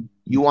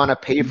 you want to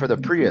pay for the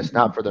Prius,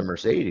 not for the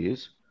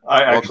Mercedes.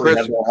 I actually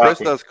had that Chris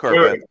happen. does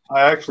Corvette.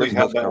 I actually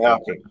had that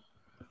happen.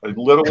 I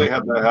literally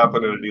had that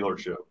happen at a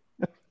dealership.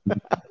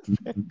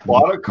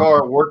 Bought a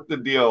car, worked the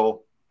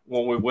deal.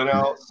 When we went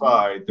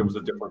outside, there was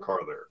a different car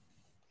there.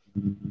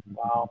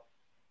 Wow.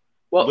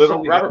 Well,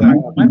 Literally so Robert,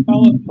 my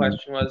follow-up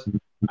question was,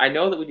 I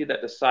know that we do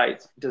that to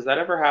sites. Does that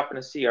ever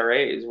happen to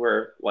CRAs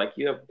where, like,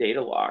 you have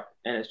data lock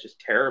and it's just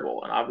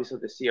terrible, and obviously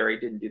the CRA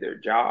didn't do their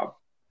job?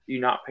 Do you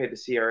not pay the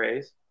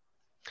CRAs?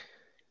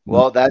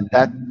 Well, that's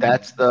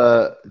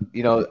the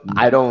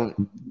I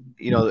don't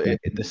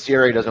the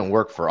CRA doesn't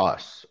work for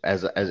us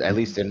as at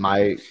least in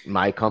my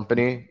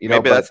company.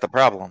 Maybe that's the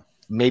problem.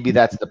 Maybe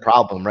that's the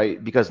problem,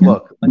 right? Because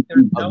look, like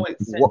there's no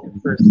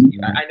incentive for.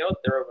 I know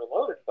they're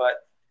overloaded,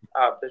 but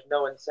there's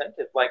no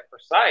incentive. Like for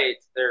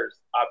sites, there's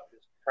obviously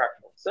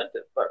contractual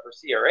incentive, but for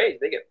CRAs,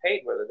 they get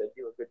paid whether they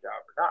do a good job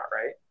or not,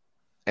 right?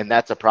 And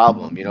that's a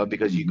problem,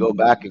 because you go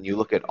back and you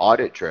look at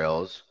audit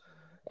trails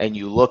and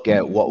you look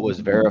at what was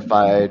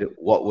verified,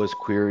 what was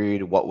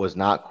queried, what was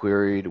not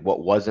queried,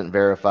 what wasn't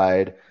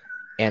verified.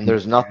 And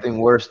there's nothing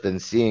worse than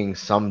seeing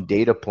some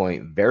data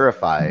point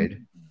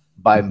verified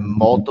by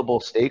multiple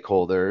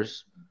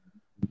stakeholders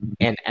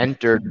and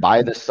entered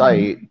by the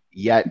site,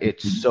 yet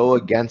it's so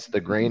against the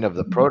grain of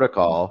the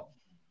protocol.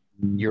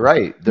 You're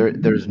right.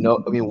 There's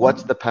no, I mean,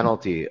 what's the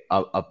penalty?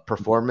 A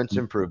performance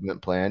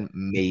improvement plan,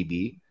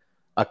 maybe.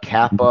 A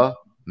kappa,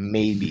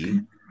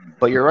 maybe.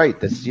 But you're right.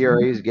 The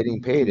CRA is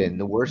getting paid. And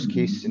the worst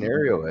case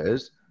scenario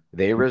is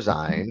they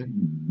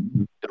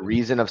resign. The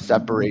reason of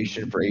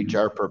separation for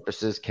HR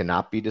purposes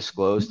cannot be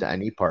disclosed to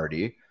any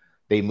party.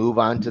 They move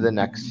on to the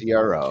next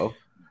CRO.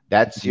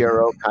 That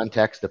CRO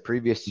contacts the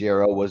previous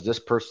CRO. Was this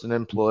person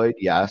employed?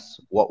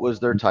 Yes. What was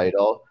their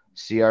title?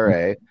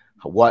 CRA.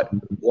 What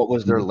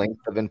was their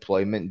length of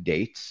employment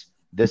dates?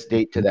 This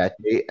date to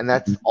that date. And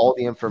that's all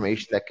the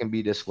information that can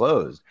be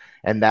disclosed.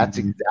 And that's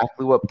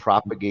exactly what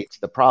propagates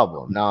the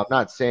problem. Now, I'm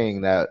not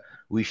saying that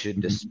we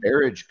should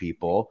disparage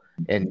people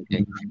and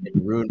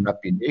ruin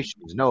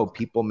reputations. No,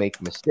 people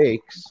make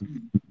mistakes.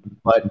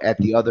 But at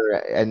the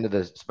other end of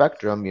the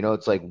spectrum,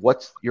 it's like,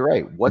 you're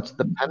right. What's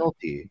the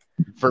penalty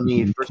for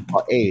me? First of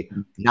all,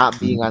 not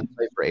being on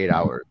site for 8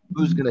 hours.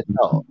 Who's going to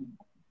tell?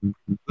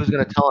 Who's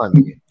going to tell on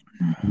me?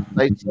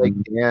 Sites like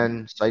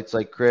Dan, sites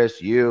like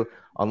Chris,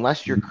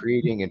 unless you're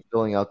creating and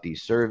filling out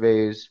these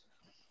surveys,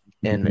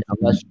 and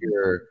unless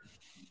you're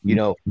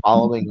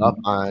following up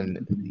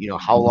on,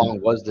 how long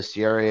was the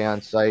CRA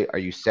on site? Are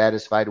you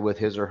satisfied with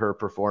his or her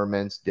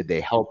performance? Did they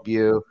help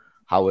you?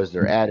 How was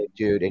their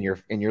attitude? And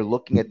you're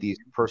looking at these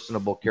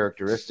personable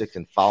characteristics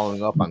and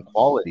following up on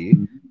quality.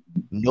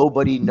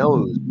 Nobody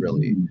knows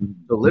really.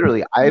 So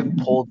literally, I've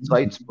pulled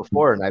sites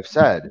before and I've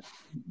said,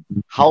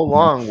 how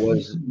long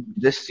was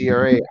this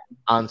CRA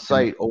on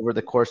site over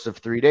the course of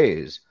 3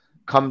 days?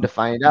 Come to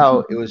find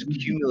out, it was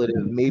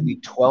cumulative, maybe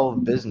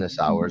 12 business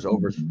hours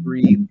over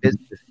 3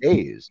 business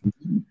days.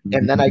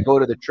 And then I go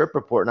to the trip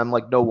report and I'm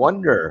like, no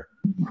wonder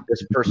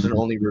this person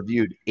only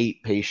reviewed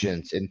 8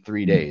 patients in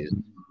 3 days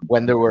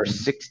when there were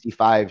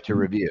 65 to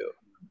review.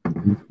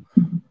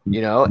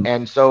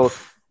 And so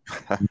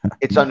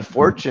it's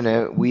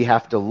unfortunate we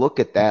have to look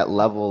at that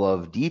level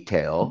of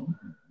detail.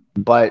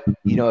 But,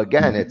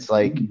 again, it's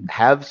like,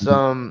 have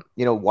some,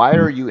 why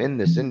are you in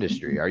this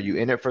industry? Are you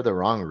in it for the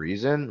wrong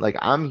reason? Like,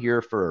 I'm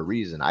here for a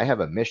reason. I have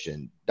a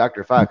mission.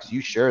 Dr. Fox,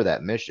 you share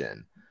that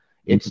mission.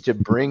 It's to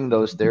bring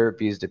those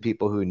therapies to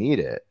people who need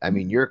it. I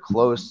mean, you're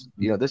close.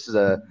 This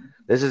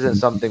isn't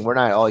something, we're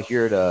not all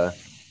here to,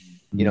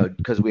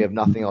 because we have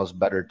nothing else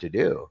better to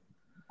do.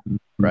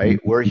 Right?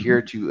 We're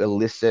here to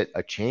elicit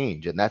a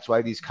change. And that's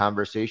why these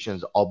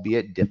conversations,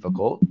 albeit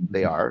difficult,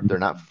 they're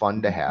not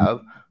fun to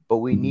have, but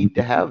we need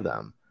to have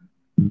them.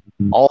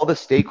 All the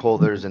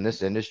stakeholders in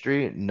this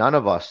industry, none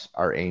of us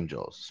are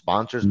angels.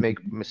 Sponsors make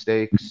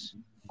mistakes,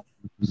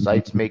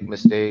 sites make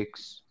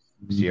mistakes,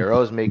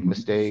 CROs make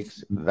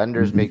mistakes,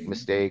 vendors make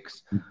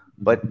mistakes,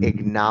 but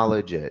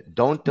acknowledge it.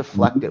 Don't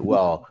deflect it.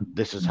 Well,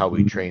 this is how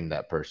we trained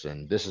that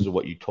person. This is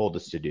what you told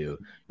us to do.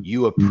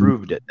 You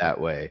approved it that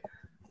way.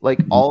 Like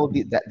all of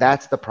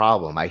that's the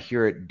problem. I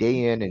hear it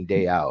day in and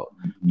day out.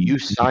 You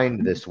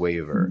signed this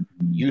waiver.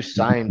 You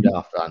signed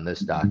off on this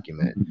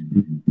document.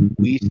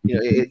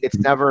 It's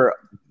never,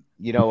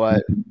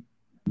 what?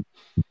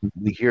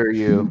 We hear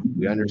you.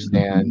 We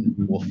understand.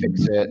 We'll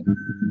fix it.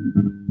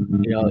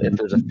 If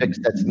there's a fix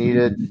that's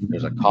needed,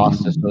 there's a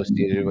cost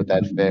associated with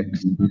that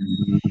fix.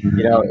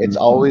 It's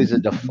always a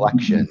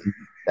deflection.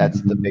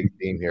 That's the big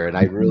theme here. And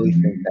I really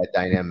think that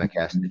dynamic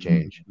has to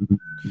change.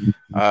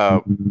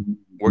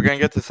 We're going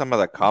to get to some of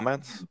the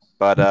comments,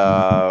 but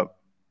I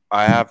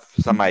have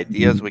some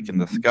ideas we can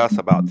discuss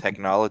about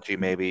technology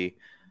maybe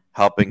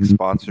helping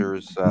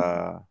sponsors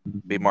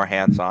be more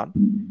hands-on.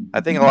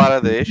 I think a lot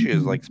of the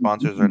issues, like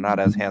sponsors are not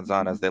as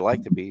hands-on as they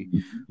like to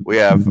be. We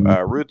have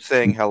Ruth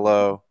saying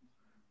hello.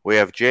 We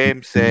have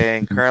James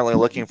saying currently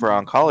looking for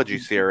oncology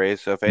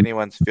CRAs, so if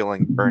anyone's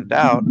feeling burnt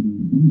out,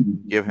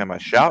 give him a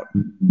shout.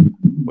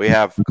 We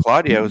have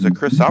Claudia, who's a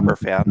Chris Sauber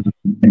fan.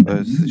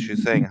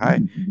 She's saying hi.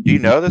 Do you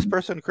know this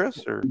person,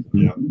 Chris? Or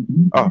Yeah.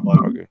 Oh,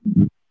 okay.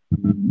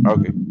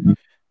 Okay.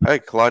 Hey,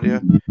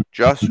 Claudia.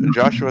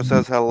 Joshua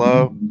says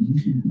hello.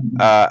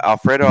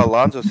 Alfredo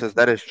Alonso says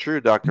that is true,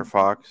 Dr.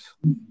 Fox.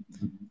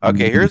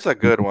 Okay, here's a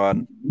good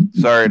one.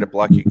 Sorry to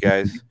block you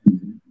guys.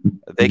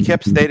 They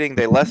kept stating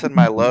they lessened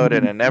my load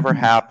and it never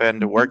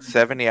happened. Worked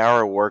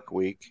 70-hour work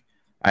week.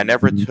 I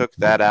never took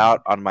that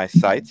out on my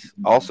sites.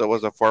 Also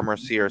was a former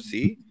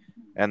CRC,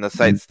 and the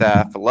site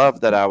staff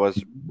loved that I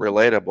was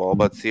relatable,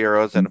 but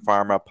CROs and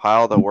pharma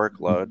pile the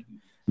workload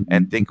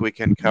and think we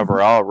can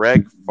cover all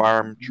reg,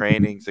 farm,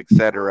 trainings,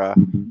 etc.,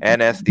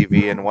 and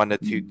SDV in 1 to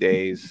 2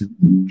 days.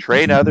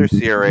 Train other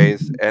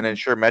CRAs and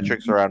ensure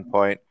metrics are on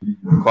point.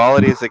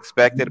 Quality is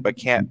expected but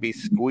can't be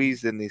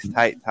squeezed in these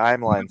tight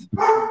timelines.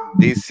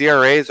 These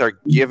CRAs are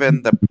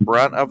given the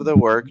brunt of the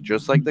work,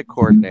 just like the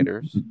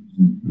coordinators,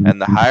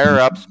 and the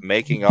higher-ups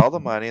making all the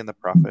money and the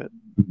profit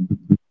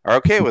are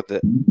okay with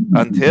it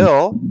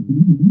until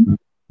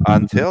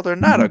they're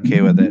not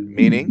okay with it,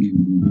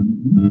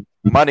 meaning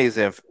money's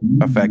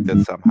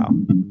affected somehow.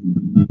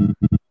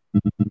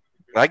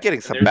 I'm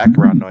getting some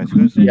background noise.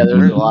 There's a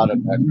lot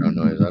of background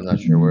noise. I'm not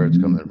sure where it's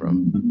coming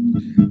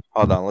from.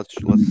 Hold on, let's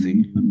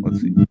see.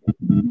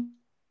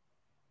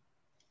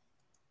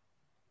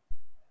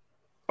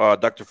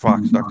 Dr.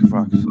 Fox,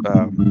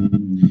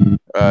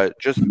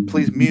 just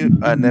please mute,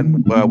 and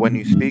then when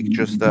you speak,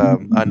 just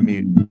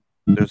unmute.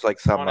 There's like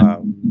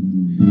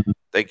some.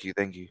 Thank you.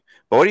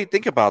 But what do you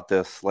think about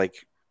this?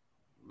 Like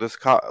this,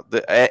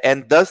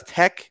 and does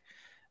tech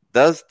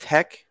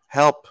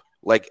help?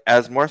 Like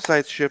as more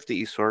sites shift to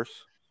eSource,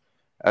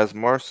 as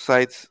more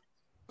sites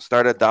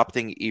start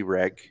adopting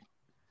eReg.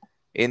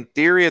 In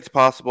theory, it's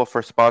possible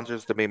for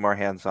sponsors to be more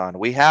hands-on.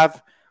 We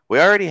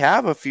already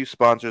have a few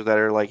sponsors that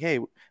are like, hey,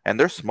 and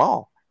they're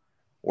small.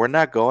 We're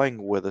not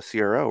going with a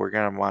CRO. We're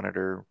going to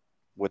monitor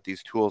with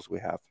these tools we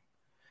have.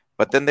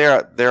 But then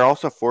they're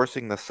also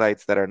forcing the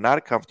sites that are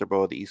not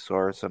comfortable with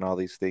eSource and all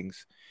these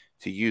things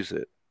to use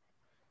it.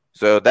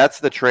 So that's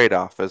the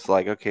trade-off. It's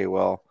like, okay,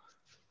 well,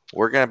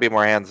 we're going to be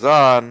more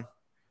hands-on,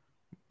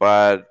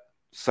 but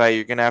site,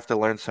 you're going to have to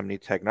learn some new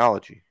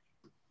technology.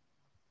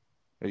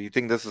 Do you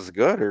think this is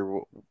good,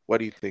 or what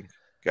do you think,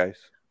 guys?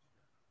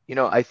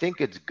 I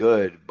think it's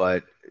good,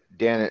 but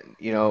Dan,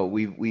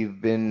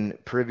 we've been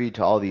privy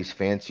to all these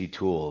fancy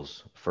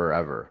tools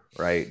forever,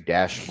 right?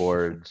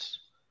 Dashboards,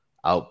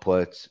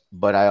 outputs.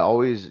 But I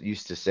always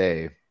used to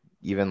say,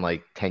 even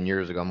like 10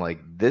 years ago, I'm like,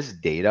 this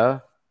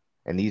data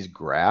and these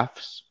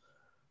graphs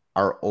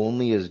are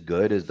only as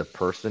good as the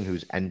person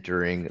who's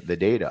entering the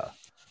data.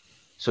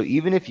 So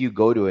even if you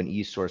go to an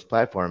e-source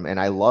platform, and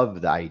I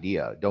love the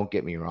idea, don't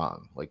get me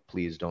wrong, like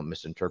please don't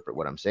misinterpret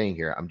what I'm saying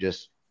here. I'm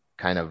just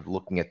kind of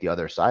looking at the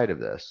other side of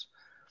this.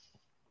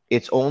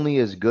 It's only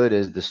as good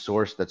as the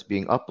source that's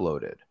being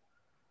uploaded.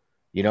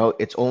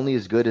 It's only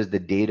as good as the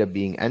data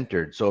being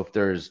entered. So if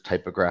there's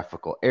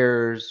typographical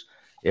errors,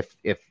 if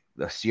the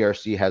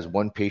CRC has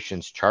one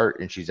patient's chart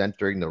and she's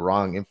entering the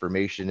wrong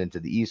information into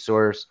the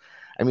e-source,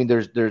 I mean,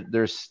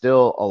 there's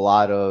still a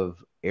lot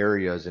of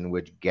areas in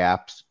which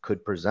gaps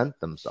could present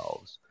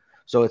themselves.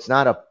 So it's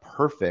not a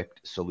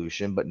perfect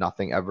solution, but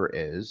nothing ever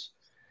is.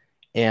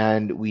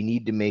 And we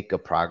need to make a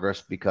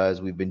progress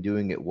because we've been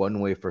doing it one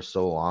way for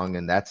so long,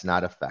 and that's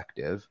not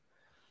effective.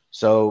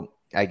 So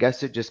I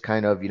guess it just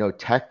kind of,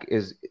 tech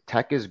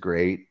is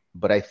great,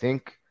 but I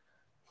think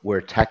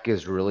where tech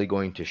is really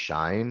going to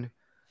shine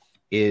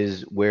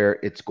is where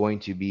it's going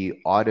to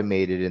be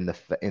automated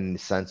in the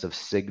sense of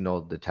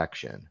signal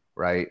detection,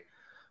 right?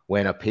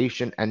 When a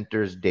patient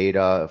enters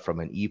data from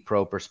an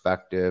ePro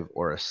perspective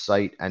or a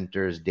site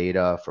enters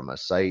data from a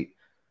site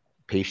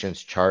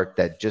patient's chart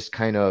that just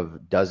kind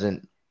of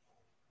doesn't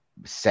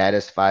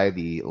satisfy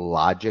the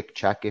logic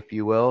check, if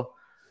you will,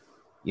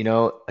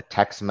 a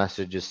text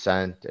message is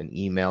sent, an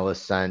email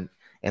is sent,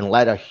 and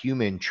let a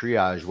human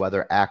triage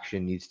whether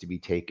action needs to be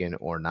taken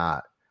or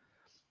not.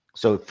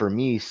 So for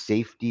me,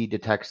 safety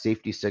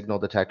signal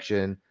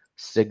detection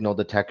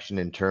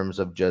in terms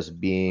of just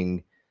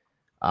being,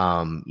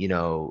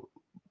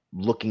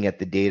 looking at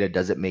the data,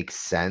 does it make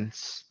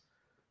sense?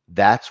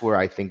 That's where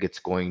I think it's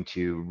going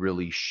to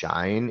really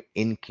shine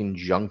in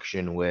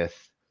conjunction with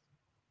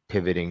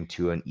pivoting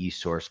to an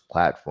e-source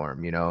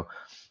platform.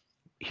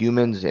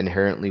 Humans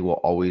inherently will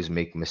always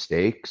make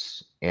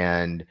mistakes,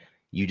 and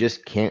you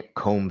just can't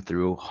comb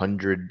through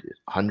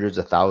hundreds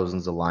of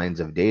thousands of lines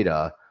of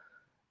data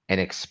and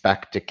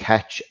expect to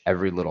catch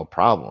every little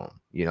problem.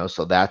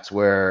 So that's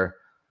where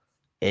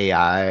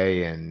AI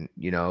and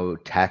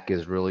tech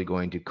is really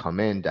going to come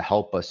in to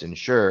help us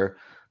ensure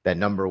that,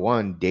 number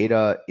one,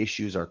 data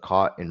issues are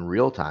caught in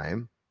real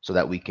time so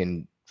that we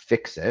can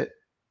fix it,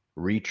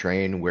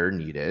 retrain where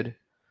needed.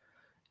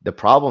 The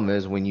problem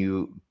is when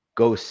you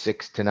go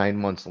 6 to 9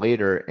 months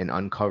later and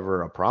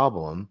uncover a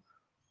problem,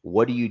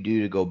 what do you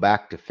do to go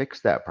back to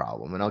fix that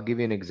problem? And I'll give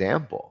you an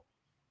example.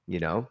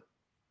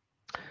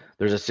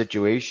 There's a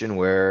situation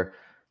where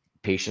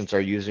patients are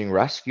using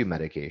rescue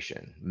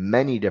medication.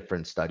 Many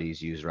different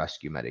studies use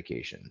rescue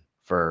medication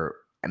for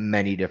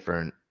many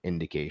different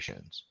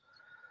indications.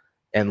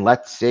 And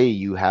let's say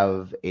you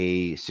have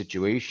a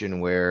situation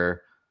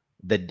where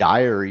the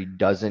diary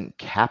doesn't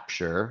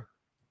capture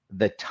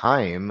the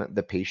time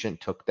the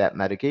patient took that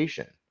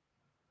medication.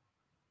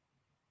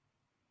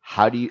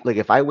 How do you, like,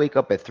 if I wake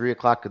up at 3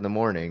 o'clock in the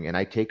morning and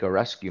I take a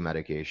rescue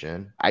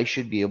medication, I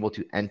should be able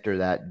to enter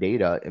that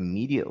data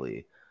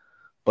immediately.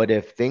 But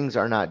if things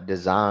are not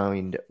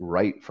designed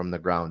right from the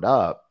ground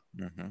up,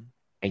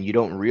 and you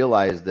don't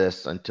realize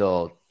this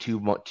until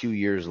 2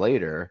 years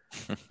later,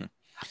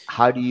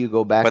 how do you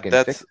go back and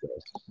fix this?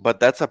 But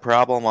that's a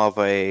problem of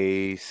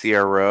a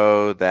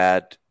CRO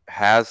that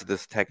has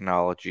this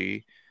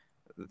technology,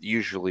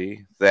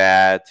 usually,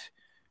 that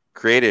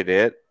created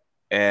it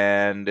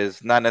and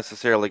is not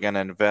necessarily going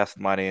to invest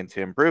money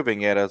into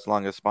improving it as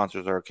long as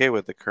sponsors are okay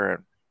with the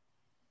current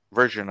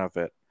version of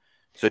it.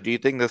 So do you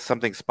think that's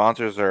something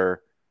sponsors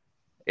are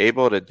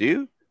able to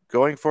do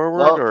going forward?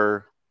 Well,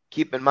 or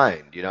keep in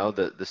mind,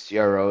 the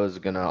CRO is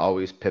going to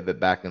always pivot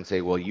back and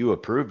say, well, you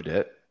approved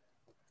it.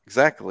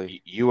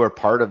 Exactly. You are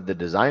part of the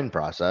design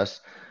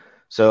process.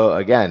 So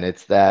again,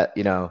 it's that,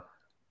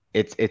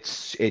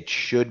 it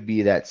should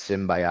be that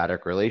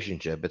symbiotic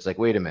relationship. It's like,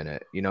 wait a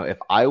minute, if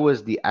I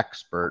was the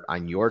expert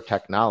on your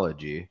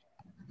technology,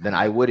 then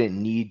I wouldn't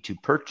need to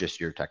purchase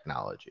your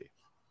technology,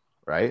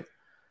 right?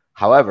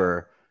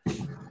 However,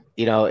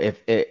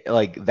 if it,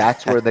 like,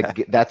 that's where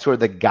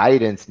the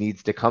guidance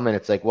needs to come in.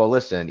 It's like, well,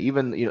 listen,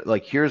 even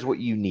like, here's what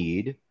you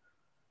need,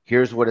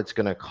 here's what it's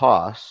going to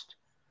cost,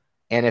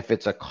 and if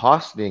it's a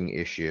costing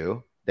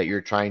issue that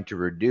you're trying to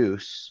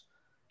reduce,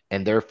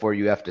 and therefore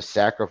you have to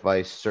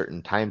sacrifice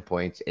certain time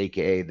points,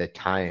 aka the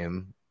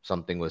time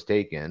something was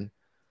taken,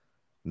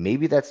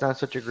 maybe that's not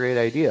such a great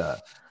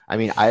idea. I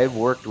mean, I've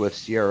worked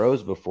with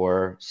CROs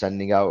before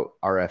sending out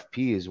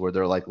RFPs where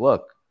they're like,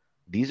 look,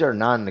 these are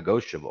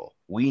non-negotiable.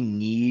 We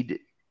need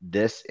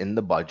this in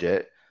the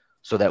budget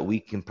so that we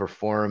can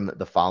perform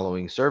the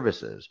following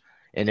services.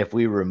 And if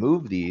we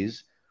remove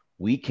these,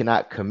 we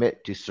cannot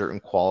commit to certain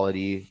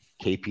quality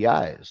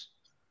KPIs.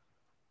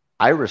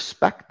 I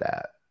respect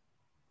that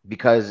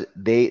because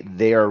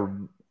they are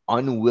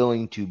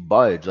unwilling to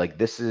budge. Like,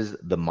 this is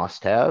the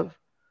must have,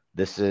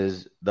 this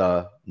is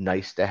the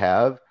nice to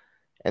have,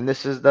 and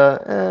this is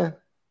the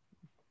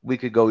we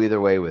could go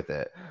either way with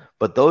it.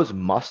 But those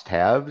must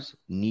haves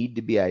need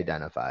to be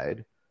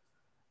identified.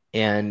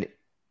 And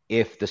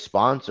if the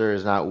sponsor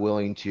is not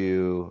willing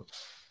to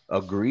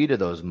agree to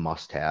those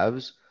must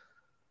haves,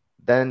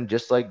 then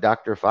just like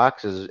Dr.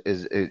 Fox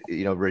is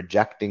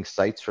rejecting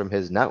sites from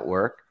his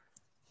network.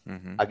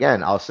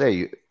 Again, I'll say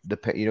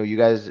you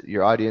guys,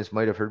 your audience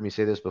might have heard me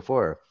say this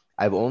before.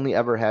 I've only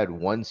ever had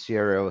one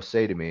CRO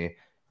say to me,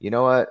 you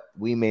know what,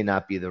 we may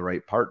not be the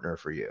right partner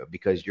for you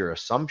because your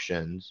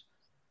assumptions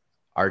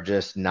are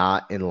just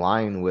not in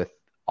line with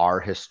our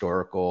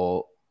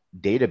historical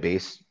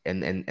database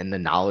and the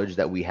knowledge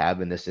that we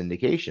have in this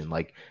indication.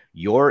 Like,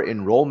 your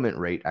enrollment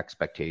rate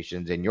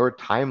expectations and your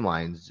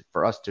timelines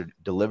for us to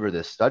deliver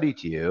this study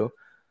to you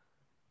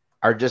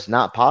are just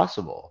not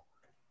possible.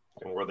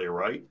 And were they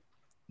right?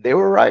 They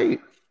were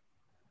right.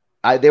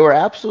 They were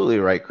absolutely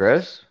right,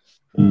 Chris.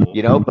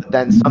 But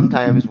then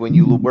sometimes when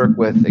you work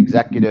with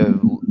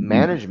executive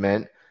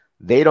management,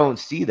 they don't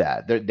see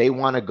that. They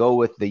want to go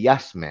with the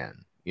yes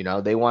man.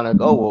 They want to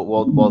go,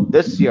 well,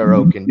 this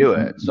CRO can do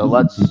it. So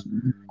let's,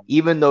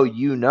 even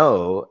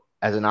though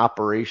as an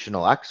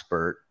operational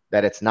expert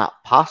that it's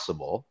not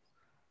possible,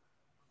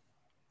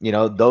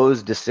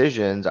 those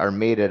decisions are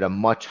made at a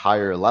much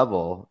higher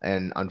level.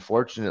 And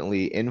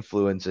unfortunately,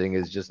 influencing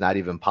is just not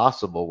even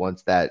possible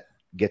once that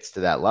gets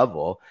to that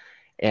level.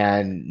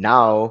 And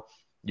now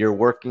you're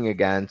working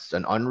against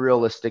an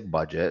unrealistic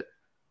budget,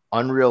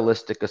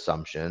 unrealistic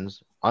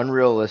assumptions,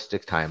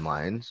 unrealistic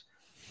timelines,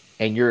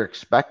 and you're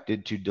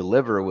expected to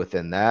deliver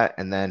within that.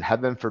 And then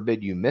heaven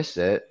forbid you miss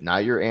it. Now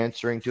you're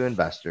answering to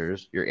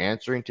investors, you're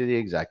answering to the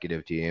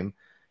executive team,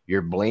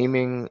 you're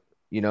blaming,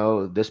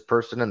 this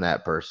person and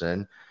that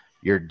person.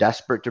 You're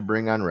desperate to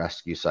bring on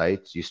rescue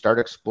sites. You start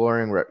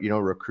exploring,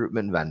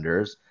 recruitment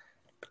vendors,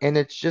 and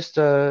it's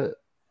a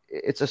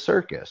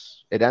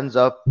circus. It ends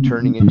up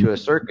turning into a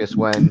circus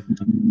when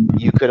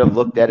you could have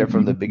looked at it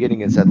from the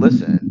beginning and said,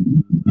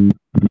 listen,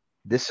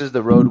 this is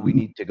the road we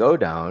need to go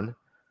down,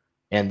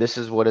 and this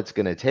is what it's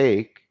going to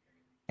take,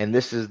 and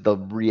this is the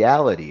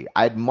reality.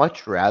 I'd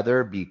much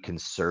rather be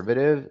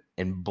conservative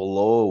and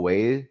blow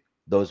away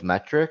those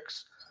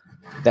metrics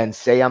than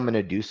say I'm going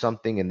to do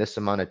something in this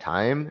amount of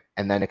time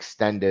and then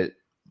extend it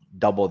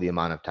double the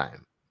amount of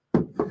time.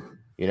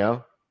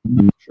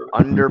 Sure.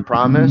 Under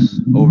promise,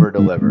 over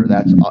deliver.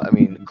 That's,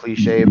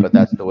 cliche, but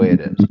that's the way it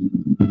is.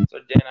 So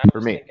Dan, I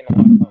was thinking a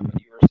lot about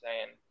what you were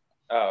saying,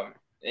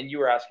 and you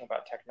were asking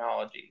about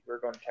technology. We were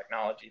going to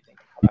technology,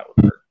 thinking how that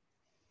would work.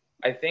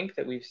 I think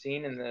that we've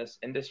seen in this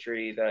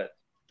industry that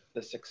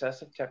the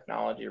success of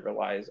technology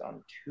relies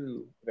on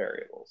two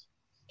variables.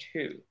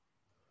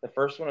 The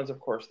first one is, of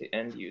course, the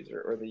end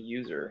user or the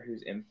user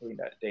who's inputting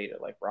that data,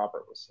 like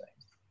Robert was saying.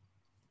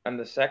 And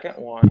the second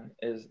one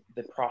is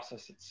the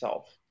process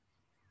itself.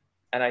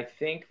 And I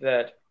think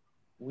that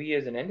we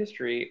as an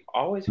industry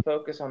always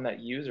focus on that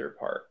user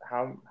part,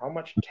 how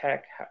much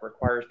tech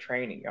requires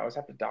training. You always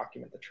have to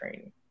document the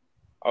training.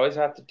 Always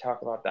have to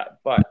talk about that.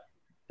 But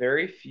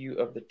very few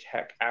of the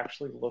tech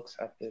actually looks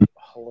at the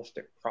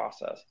holistic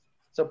process.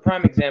 So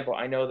prime example,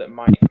 I know that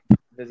Mike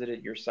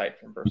visited your site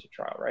from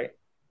VersaTrial, right?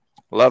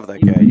 Love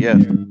that guy,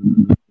 yes.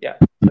 Yeah,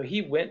 so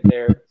he went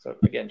there. So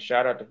again,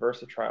 shout out to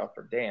VersaTrial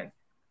for Dan.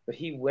 But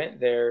he went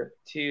there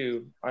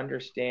to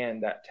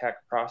understand that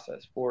tech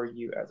process for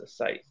you as a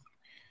site.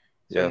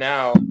 So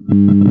now,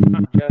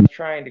 not just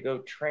trying to go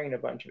train a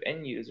bunch of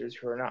end users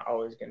who are not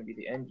always going to be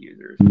the end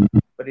users,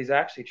 but he's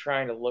actually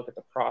trying to look at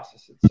the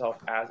process itself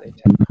as a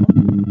tech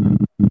company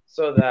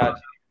so that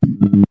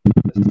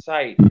the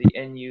site, the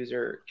end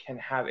user, can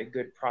have a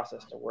good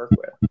process to work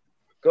with.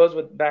 Goes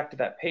back to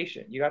that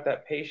patient. You got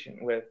that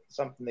patient with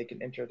something they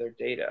can enter their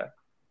data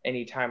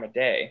any time of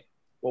day.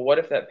 Well, what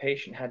if that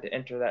patient had to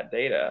enter that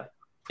data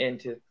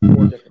into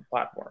 4 different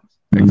platforms?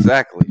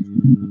 Exactly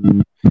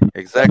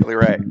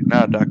right.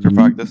 No, Dr.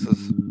 Fogg,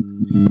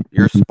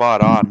 you're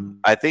spot on.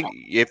 I think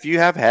if you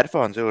have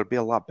headphones, it would be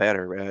a lot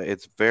better.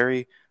 It's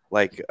very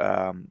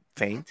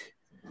faint.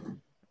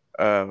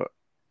 Yeah,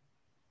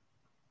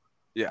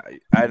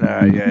 I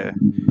know. Yeah.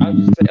 I'll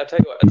tell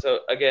you what.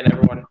 So again,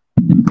 everyone,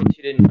 in case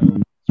you didn't know,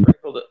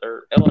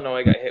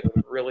 Illinois got hit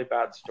with really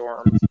bad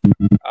storms.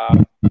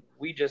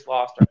 We just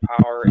lost our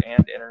power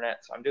and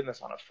internet, so I'm doing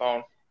this on a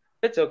phone.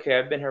 It's okay.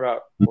 I've been here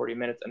about 40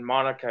 minutes, and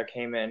Monica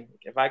came in.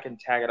 If I can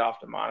tag it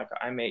off to Monica,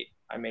 I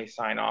may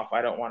sign off.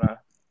 I don't want to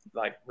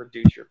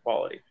reduce your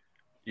quality.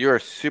 You are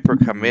super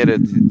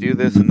committed to do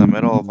this in the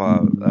middle of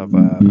a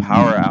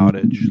power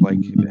outage. Like,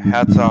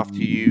 hats off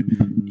to you.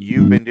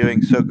 you've been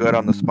doing so good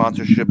on the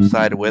sponsorship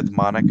side with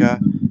Monica.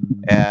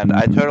 And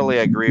I totally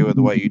agree with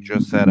what you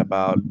just said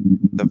about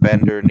the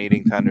vendor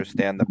needing to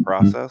understand the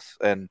process.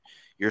 And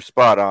you're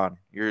spot on.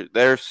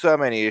 There's so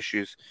many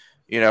issues.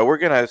 We're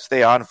gonna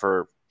stay on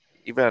for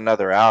even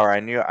another hour. I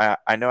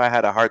know I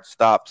had a hard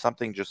stop.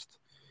 Something just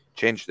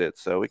changed it,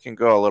 so we can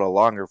go a little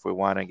longer if we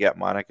want to get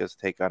Monica's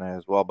take on it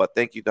as well. But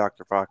thank you,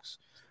 Dr. Fox.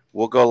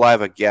 We'll go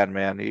live again,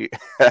 man.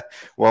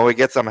 When we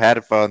get some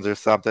headphones or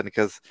something,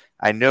 because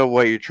I know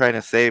what you're trying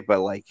to say, but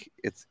like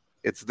it's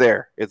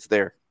there. It's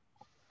there.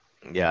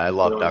 Yeah, I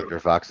love Dr.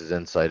 Fox's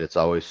insight. It's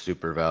always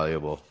super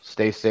valuable.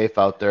 Stay safe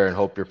out there and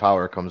hope your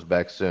power comes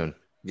back soon.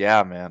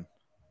 Yeah, man.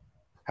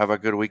 Have a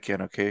good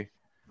weekend, okay?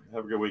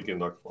 Have a good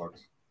weekend, Dr.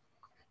 Fox.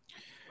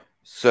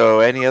 So,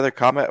 any other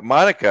comment?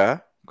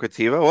 Monica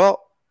Quativa?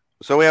 Well,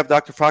 so we have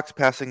Dr. Fox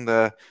passing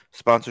the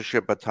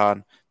sponsorship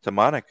baton to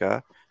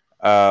Monica.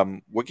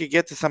 We could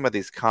get to some of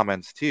these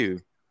comments too,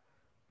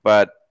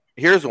 but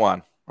here's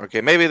one.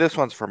 Okay, maybe this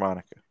one's for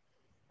Monica.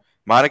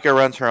 Monica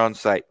runs her own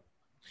site.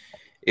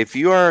 If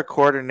you are a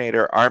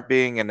coordinator, aren't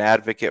being an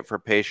advocate for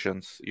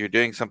patients, you're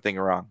doing something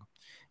wrong.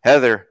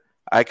 Heather,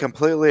 I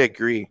completely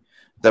agree.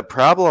 The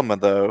problem,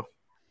 though,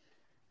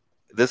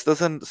 this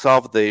doesn't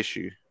solve the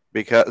issue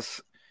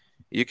because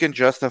you can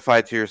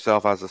justify to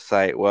yourself as a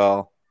site,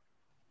 well,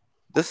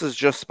 this is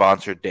just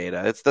sponsored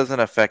data. It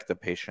doesn't affect the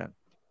patient.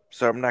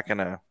 So I'm not going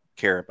to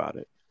care about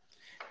it.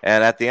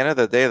 And at the end of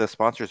the day, the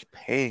sponsor's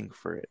paying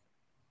for it.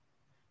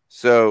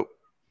 So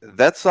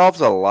that solves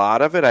a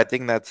lot of it. I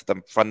think that's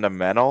the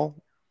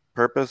fundamental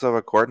purpose of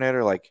a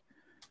coordinator. Like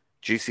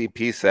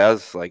GCP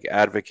says, like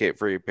advocate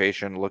for your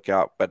patient, look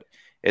out. But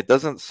it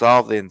doesn't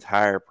solve the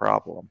entire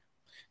problem.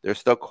 There's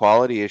still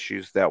quality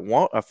issues that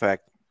won't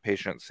affect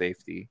patient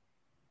safety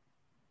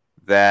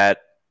that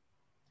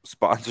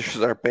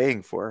sponsors are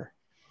paying for.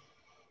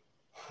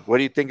 What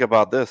do you think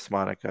about this,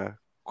 Monica?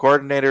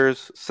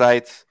 Coordinators,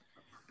 sites,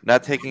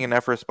 not taking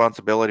enough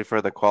responsibility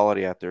for the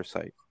quality at their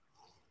site.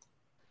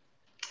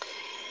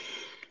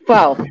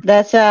 Well,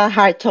 that's a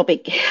hard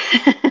topic.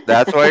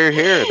 That's why you're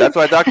here. That's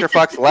why Dr.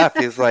 Fox left.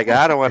 He's like,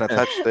 I don't want to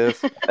touch this.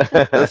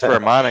 This for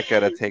Monica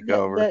to take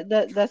over.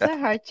 That's a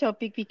hard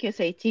topic because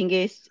I think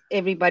it's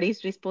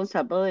everybody's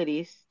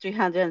responsibilities.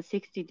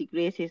 360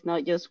 degrees is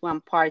not just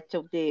one part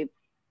of the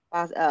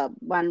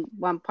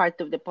one part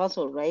of the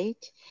puzzle,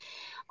 right?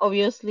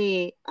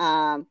 Obviously,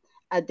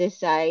 at the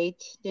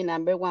site, the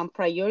number one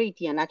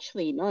priority, and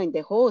actually, no, in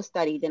the whole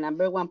study, the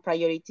number one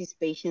priority is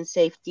patient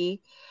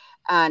safety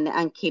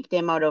and keep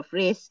them out of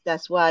risk.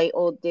 That's why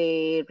all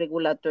the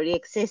regulatory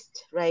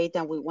exists, right?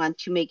 And we want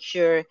to make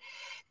sure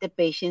the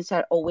patients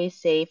are always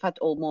safe at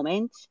all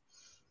moments.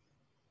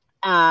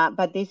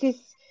 But this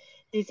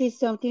is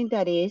something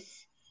that is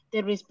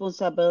the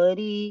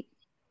responsibility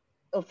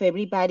of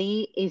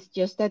everybody. It's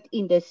just that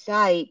in the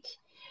site,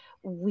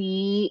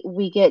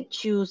 we get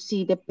to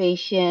see the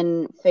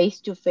patient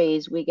face to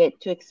face. We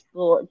get to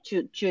explore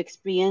to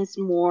experience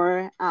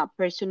more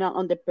personal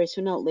on the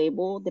personal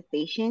level the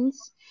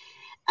patients,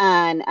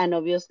 and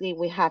obviously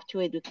we have to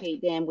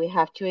educate them. We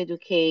have to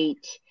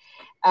educate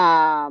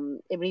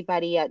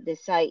everybody at the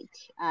site,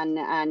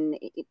 and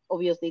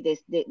obviously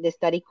the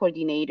study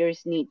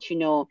coordinators need to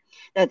know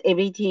that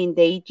everything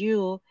they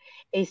do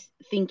is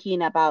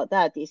thinking about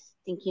that, is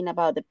thinking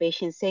about the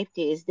patient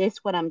safety. Is this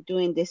what I'm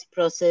doing, this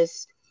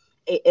process,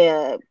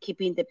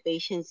 keeping the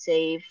patient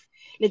safe?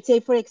 Let's say,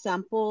 for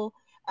example,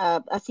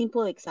 a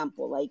simple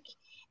example, like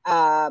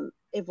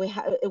if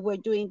we're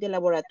doing the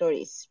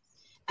laboratories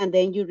and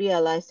then you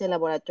realize the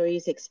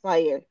laboratories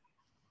expire,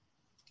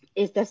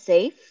 is that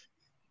safe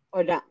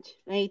or not,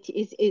 right?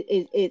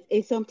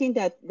 It's something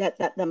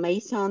that may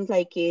sound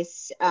like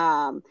is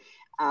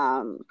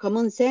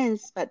common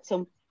sense, but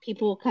some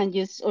people can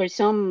just, or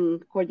some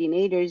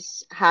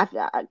coordinators have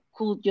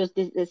could just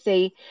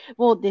say,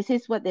 well, this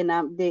is what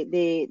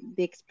the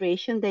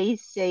expiration date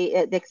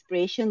say. The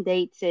expiration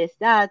date says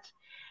that,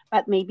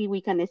 but maybe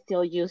we can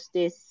still use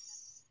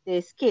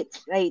this kit,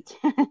 right?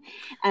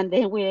 And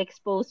then we're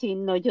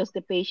exposing not just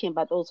the patient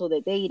but also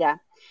the data.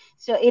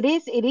 So it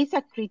is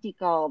a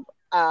critical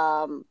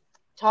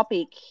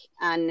topic,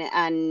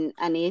 and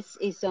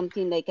is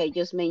something like I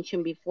just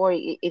mentioned before.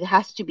 It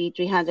has to be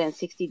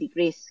 360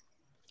 degrees.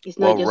 It's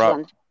not just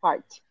one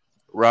part.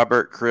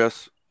 Robert,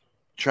 Chris,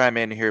 chime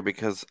in here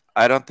because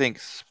I don't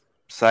think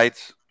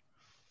sites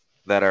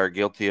that are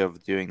guilty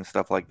of doing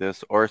stuff like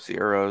this, or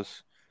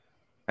CROs,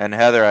 and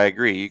Heather, I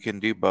agree, you can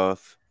do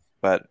both,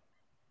 but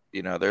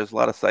there's a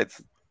lot of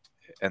sites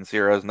and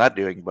CROs not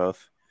doing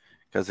both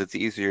because it's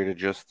easier to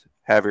just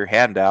have your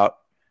hand out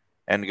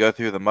and go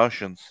through the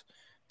motions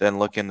than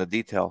look in the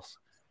details.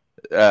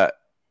 Do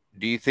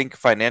you think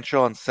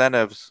financial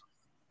incentives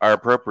are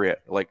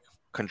appropriate, like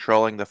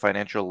controlling the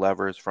financial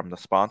levers from the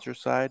sponsor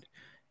side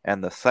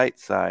and the site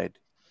side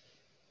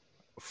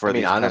for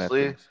these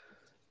honestly, kind of things?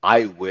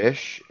 I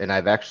wish, and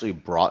I've actually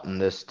brought in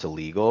this to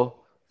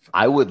legal,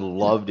 I would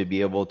love to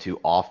be able to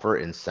offer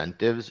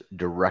incentives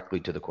directly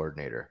to the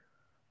coordinator.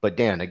 But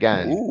Dan,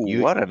 again,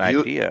 Ooh, what an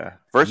idea.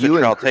 you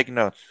Versatile, take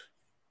notes.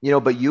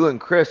 But you and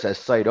Chris as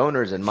site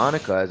owners and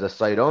Monica as a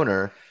site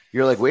owner,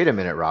 you're like, wait a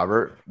minute,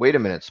 Robert, wait a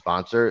minute,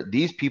 sponsor.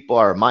 These people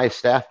are my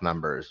staff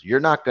members. You're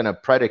not going to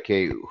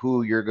predicate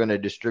who you're going to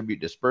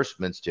distribute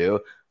disbursements to.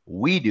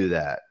 We do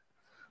that.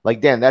 Like,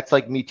 Dan, that's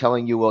like me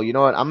telling you, well, you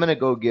know what? I'm going to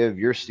go give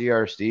your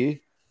CRC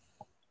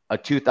a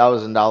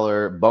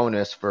 $2,000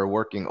 bonus for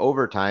working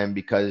overtime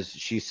because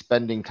she's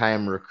spending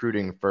time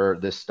recruiting for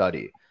this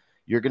study.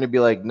 You're going to be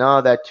like, no,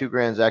 that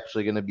 $2,000 is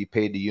actually going to be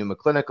paid to Yuma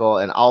Clinical,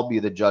 and I'll be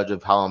the judge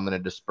of how I'm going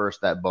to disperse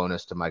that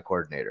bonus to my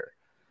coordinator.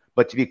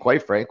 But to be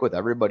quite frank with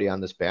everybody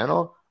on this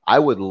panel, I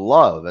would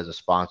love as a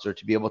sponsor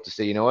to be able to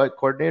say, you know what,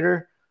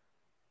 coordinator,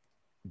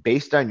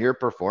 based on your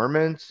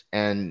performance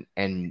and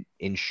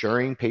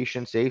ensuring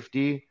patient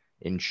safety,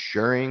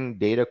 ensuring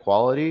data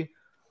quality,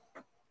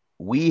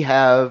 we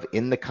have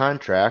in the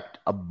contract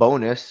a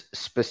bonus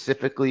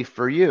specifically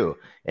for you,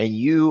 and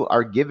you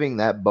are giving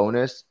that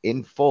bonus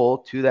in full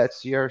to that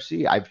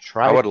CRC. I've I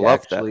tried would to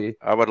love that. actually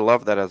I would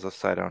love that as a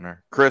site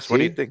owner. Chris, what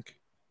do you see. think?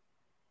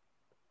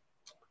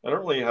 I don't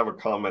really have a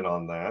comment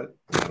on that.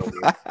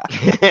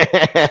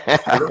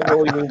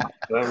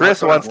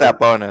 Chris wants that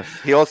bonus.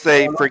 He'll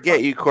say,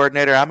 "Forget you,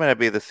 coordinator. I'm going to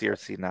be the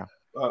CRC now."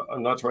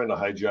 I'm not trying to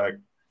hijack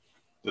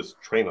this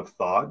train of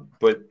thought,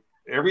 but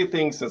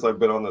everything since I've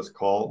been on this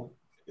call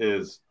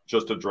is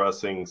just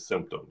addressing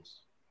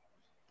symptoms,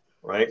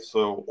 right?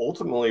 So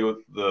ultimately,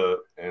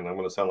 and I'm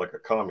going to sound like a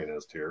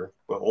communist here,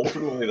 but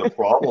ultimately the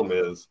problem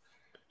is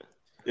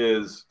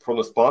from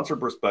the sponsor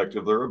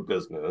perspective, they're a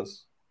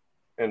business,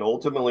 and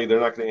ultimately they're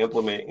not going to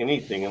implement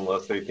anything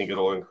unless they think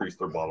it'll increase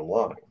their bottom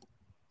line.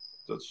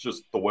 That's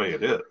just the way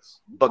it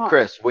is. But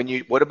Chris,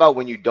 what about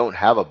when you don't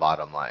have a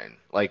bottom line?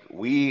 Like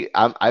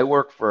I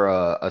work for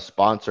a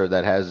sponsor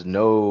that has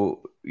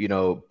no,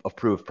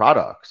 approved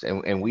products,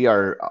 and we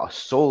are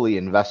solely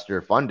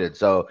investor funded.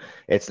 So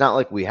it's not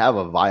like we have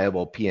a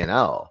viable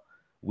P&L.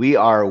 We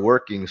are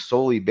working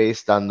solely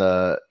based on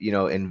the,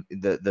 in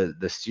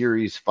the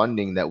series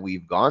funding that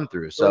we've gone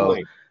through. So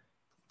Certainly.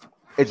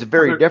 it's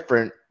very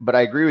different, but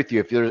I agree with you.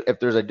 If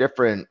there's a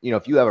different,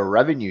 if you have a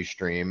revenue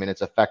stream and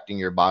it's affecting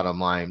your bottom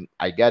line,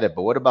 I get it.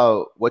 But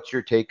what's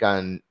your take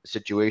on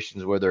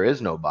situations where there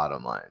is no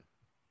bottom line?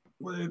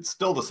 Well, it's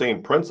still the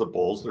same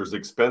principles. There's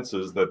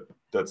expenses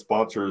that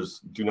sponsors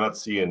do not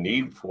see a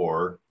need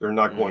for. They're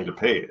not going to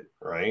pay it,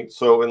 right?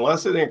 So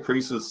unless it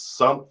increases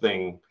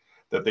something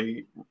that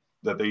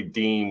they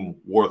deem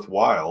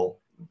worthwhile,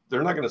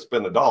 they're not going to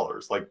spend the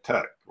dollars, like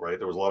tech, right?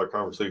 There was a lot of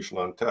conversation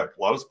on tech.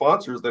 A lot of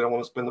sponsors, they don't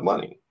want to spend the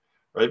money,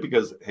 right?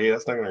 Because, hey,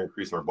 that's not going to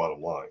increase our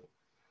bottom line.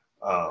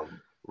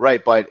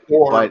 Right, but we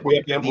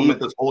have to implement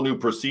this whole new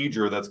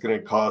procedure that's going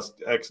to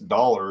cost X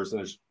dollars,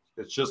 and it's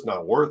just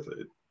not worth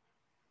it.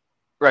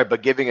 Right,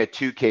 but giving a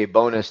 $2,000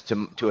 bonus to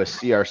a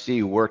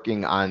CRC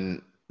working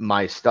on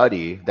my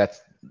study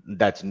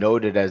that's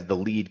noted as the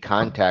lead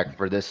contact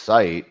for this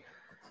site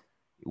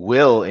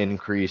will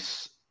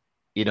increase,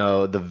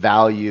 the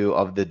value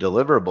of the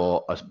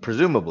deliverable,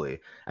 presumably.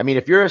 I mean,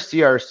 if you're a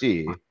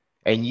CRC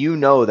and you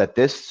know that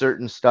this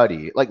certain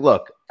study, like,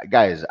 look,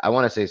 guys, I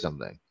want to say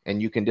something,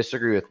 and you can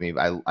disagree with me.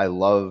 I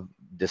love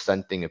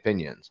dissenting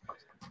opinions,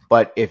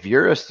 but if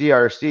you're a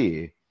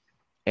CRC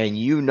and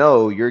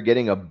you're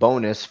getting a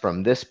bonus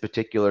from this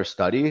particular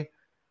study,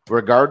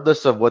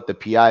 regardless of what the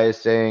PI is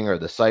saying or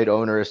the site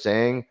owner is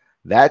saying,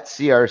 that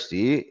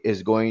CRC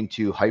is going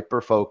to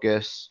hyper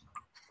focus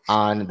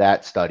on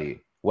that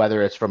study,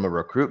 whether it's from a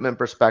recruitment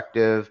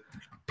perspective,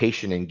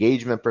 patient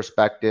engagement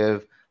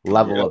perspective,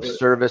 level of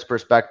service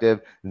perspective.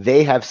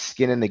 They have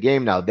skin in the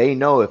game now. They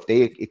know if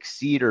they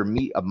exceed or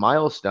meet a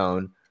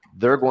milestone,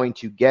 they're going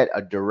to get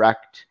a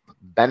direct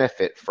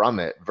benefit from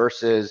it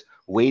versus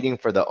waiting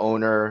for the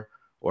owner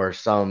or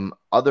some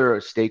other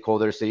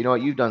stakeholder to say, you know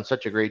what, you've done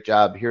such a great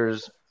job.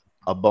 Here's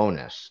a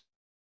bonus.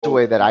 That's the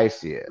way that I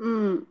see it.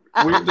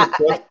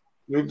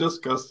 We've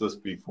discussed this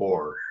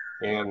before,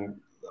 and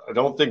I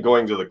don't think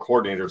going to the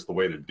coordinator is the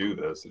way to do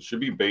this. It should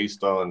be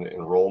based on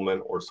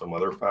enrollment or some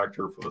other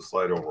factor for the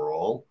site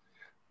overall.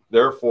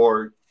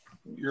 Therefore,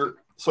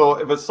 so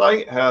if a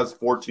site has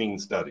 14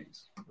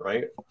 studies,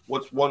 right?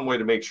 What's one way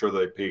to make sure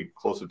they pay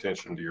close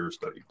attention to your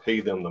study?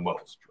 Pay them the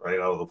most, right,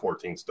 out of the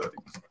 14 studies.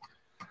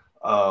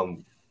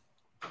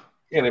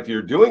 And if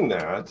you're doing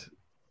that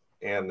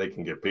and they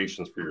can get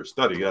patients for your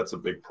study, that's a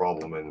big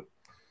problem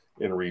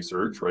in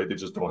research, right? They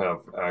just don't have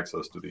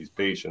access to these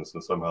patients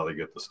and somehow they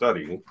get the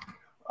study.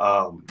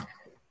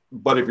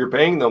 But if you're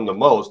paying them the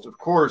most, of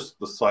course,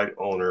 the site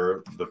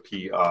owner, the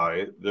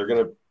PI, they're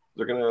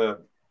gonna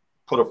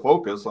put a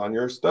focus on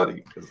your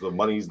study because the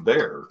money's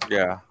there.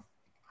 Yeah.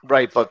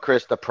 Right, but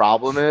Chris, the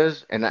problem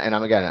is, and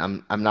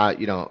I'm not,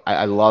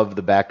 I love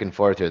the back and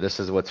forth here. This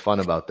is what's fun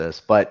about this,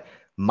 but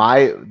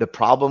the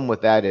problem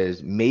with that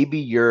is maybe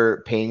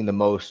you're paying the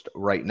most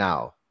right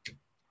now,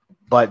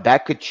 but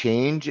that could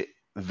change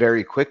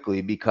very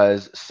quickly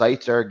because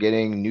sites are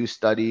getting new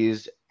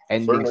studies,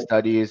 ending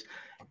studies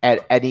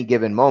at any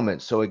given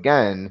moment. So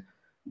again,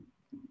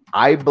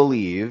 I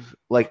believe,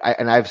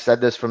 and I've said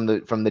this from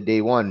the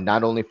day one,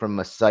 not only from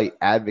a site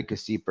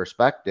advocacy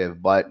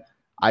perspective, but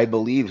I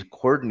believe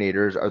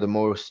coordinators are the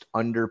most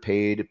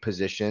underpaid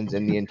positions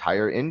in the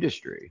entire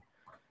industry.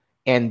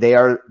 And they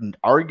are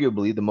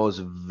arguably the most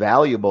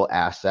valuable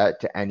asset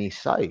to any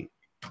site.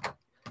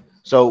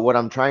 So what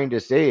I'm trying to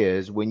say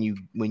is when you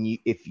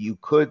if you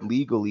could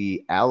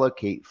legally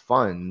allocate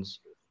funds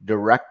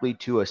directly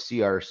to a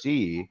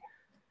CRC,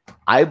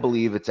 I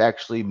believe it's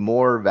actually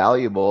more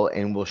valuable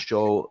and will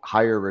show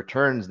higher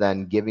returns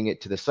than giving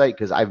it to the site,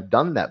 because I've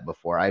done that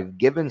before. I've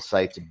given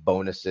sites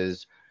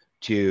bonuses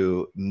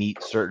to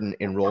meet certain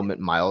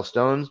enrollment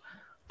milestones.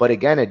 But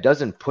again, it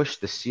doesn't push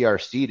the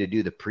CRC to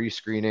do the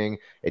pre-screening.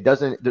 It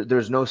doesn't.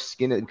 There's no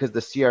skin because the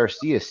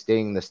CRC is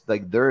staying this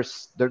like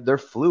they're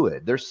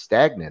fluid, they're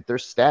stagnant, they're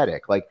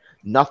static. Like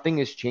nothing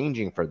is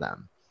changing for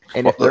them.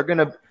 And if they're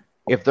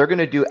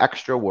gonna do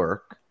extra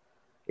work,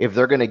 if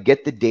they're going to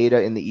get the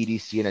data in the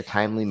EDC in a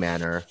timely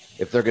manner,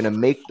 if they're going to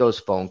make those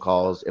phone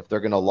calls, if they're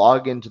going to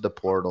log into the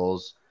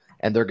portals,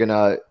 and they're going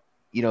to,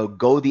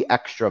 go the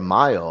extra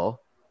mile,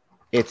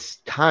 it's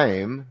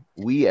time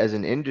we as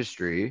an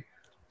industry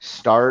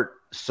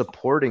start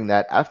supporting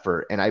that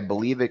effort. And I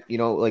believe it,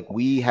 like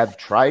we have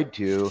tried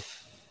to,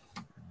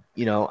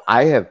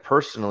 I have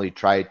personally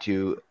tried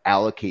to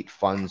allocate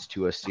funds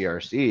to a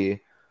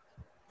CRC,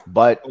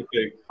 but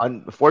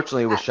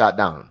unfortunately it was shot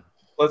down.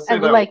 Let's I say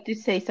would that. like to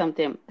say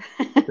something.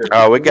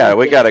 Oh, we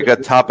got a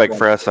good topic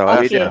for SOS.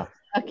 Okay. Yeah.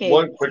 Okay.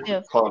 One quick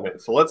So,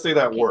 comment. So let's say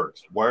that Okay.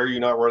 works. Why are you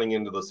not running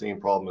into the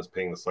same problem as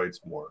paying the sites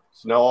more?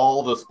 So now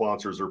all the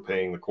sponsors are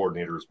paying the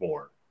coordinators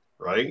more,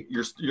 right?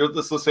 This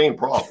is the same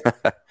problem.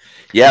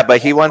 Yeah,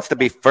 but he wants to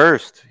be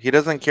first. He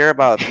doesn't care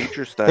about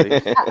future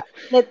studies.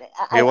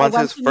 He wants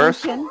his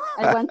first.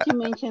 I want to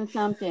mention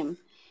something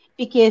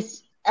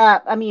because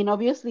I mean,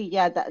 obviously,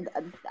 yeah,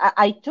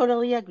 I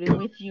totally agree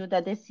with you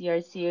that the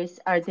CRCs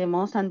are the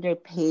most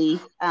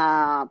underpaid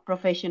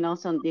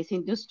professionals on this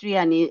industry,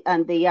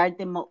 and they are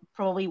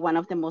probably one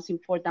of the most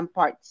important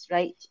parts,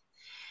 right?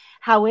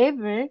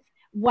 However,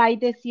 why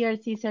the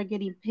CRCs are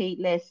getting paid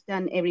less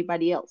than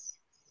everybody else?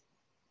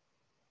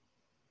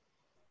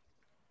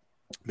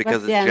 Because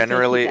What's the answer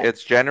to that?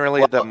 it's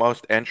generally the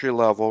most entry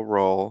level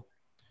role.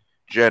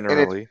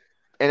 Generally.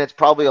 And it's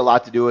probably a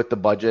lot to do with the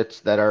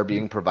budgets that are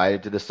being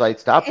provided to the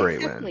sites to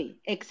operate with.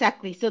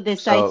 Exactly. So the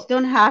sites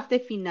don't have the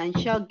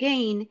financial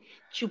gain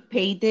to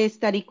pay the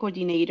study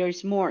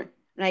coordinators more,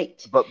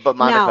 right? But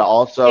Monica, Now,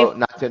 also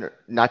not to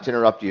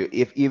interrupt you,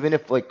 even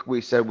if like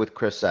we said with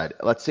Chris said,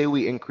 let's say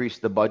we increase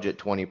the budget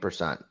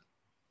 20%.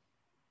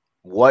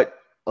 What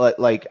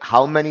like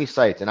how many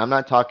sites? And I'm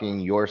not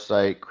talking your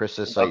site,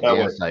 Chris's site,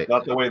 Dan's site.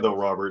 Not the way though,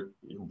 Robert.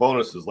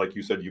 Bonuses, like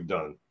you said, you've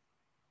done.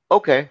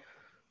 Okay.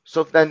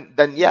 So then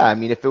yeah, I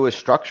mean, if it was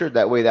structured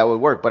that way, that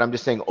would work. But I'm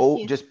just saying,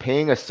 just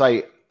paying a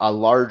site a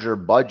larger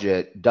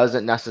budget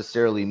doesn't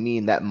necessarily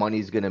mean that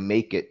money's going to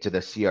make it to the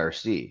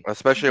CRC.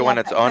 Especially when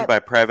it's owned by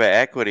private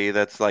equity.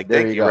 That's like,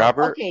 thank you,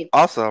 Robert. Okay.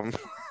 Awesome.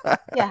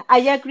 Yeah, I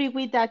agree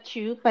with that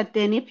too. But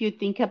then if you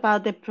think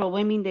about the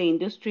problem in the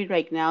industry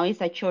right now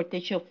is a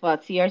shortage of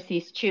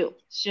CRCs too.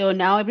 So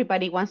now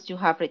everybody wants to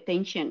have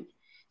retention.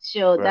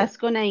 So Right.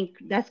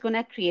 that's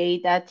gonna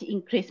create that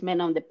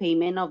increasement on the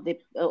payment of the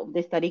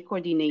study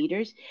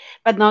coordinators.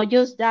 But not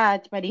just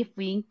that, but if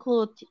we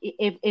include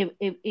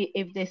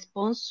if the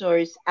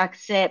sponsors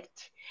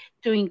accept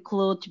to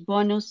include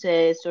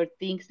bonuses or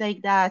things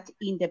like that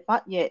in the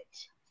budget,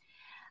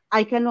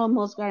 I can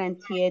almost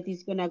guarantee it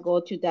is gonna go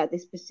to that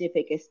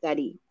specific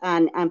study,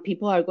 and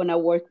people are gonna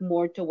work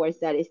more towards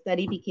that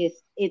study because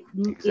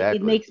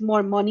it makes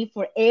more money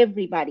for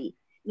everybody,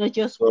 not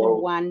just for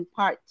one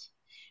part,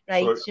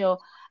 right? So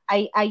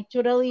I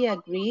totally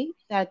agree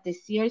that the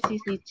CRCs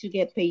need to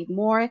get paid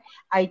more.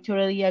 I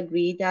totally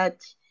agree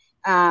that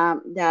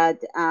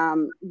that's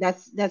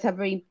a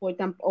very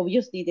important.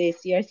 Obviously, the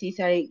CRCs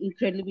are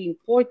incredibly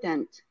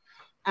important,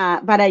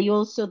 but I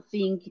also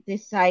think the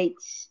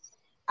sites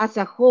as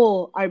a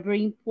whole are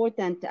very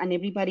important, and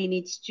everybody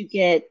needs to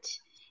get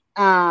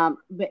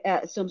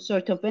some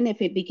sort of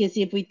benefit, because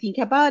if we think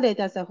about it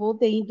as a whole,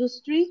 the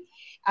industry,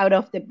 out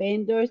of the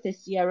vendors, the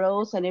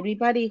CROs, and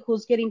everybody,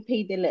 who's getting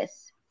paid the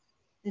less?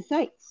 The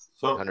sites.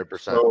 So 100%.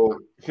 So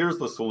here's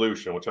the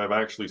solution, which I've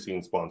actually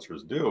seen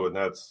sponsors do, and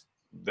that's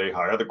they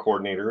hire the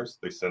coordinators,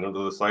 they send them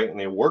to the site, and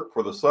they work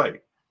for the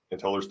site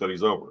until their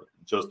study's over,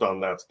 just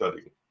on that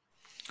study.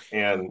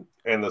 And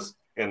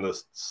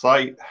the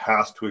site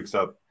has to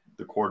accept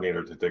the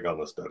coordinator to take on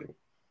the study.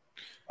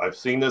 I've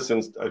seen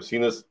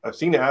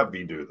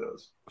AbbVie do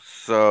this.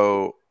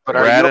 So, but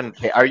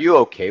are you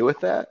okay with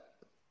that?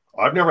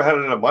 I've never had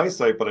it at my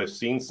site, but I've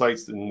seen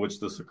sites in which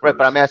this occurs. Right,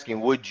 but I'm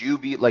asking, would you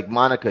be like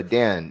Monica,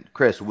 Dan,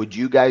 Chris? Would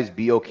you guys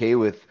be okay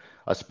with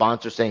a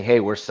sponsor saying,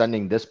 "Hey, we're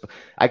sending this"?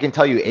 I can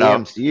tell you,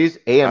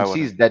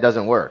 AMCs, that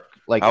doesn't work.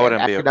 Like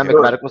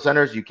academic medical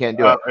centers, you can't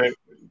do it. I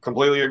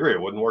completely agree. It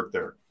wouldn't work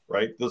there,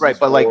 right?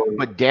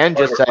 But Dan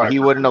just said he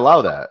wouldn't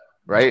allow that.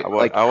 Right?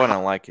 I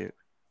wouldn't like it.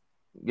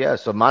 Yeah.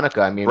 So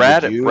Monica, I mean,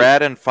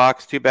 Brad and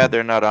Fox, too bad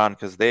they're not on,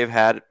 because they've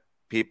had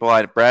people.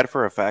 Brad,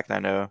 for a fact, I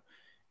know,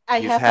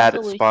 he'd had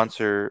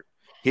sponsor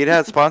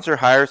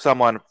hire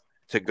someone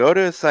to go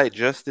to a site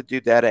just to do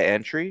data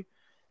entry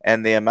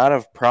and the amount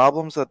of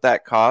problems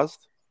that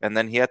caused, and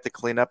then he had to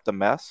clean up the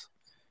mess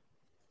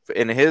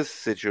in his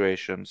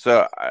situation.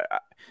 So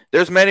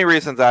there's many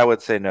reasons I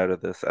would say no to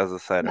this as a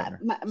site owner.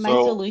 My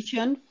So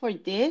solution for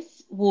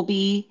this will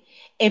be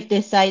if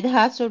the site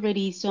has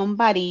already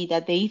somebody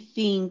that they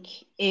think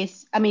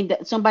is, I mean,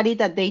 somebody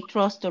that they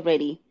trust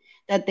already,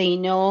 that they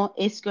know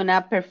is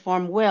gonna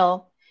perform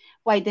well.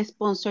 Why the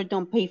sponsor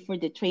don't pay for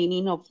the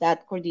training of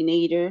that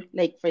coordinator,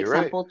 like for You're right.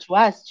 example, to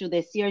us, to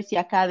the CRC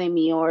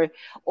Academy or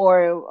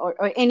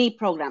any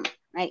program,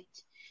 right?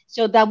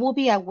 So that will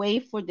be a way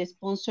for the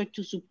sponsor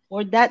to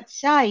support that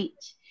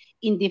site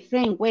in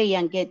different way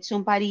and get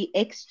somebody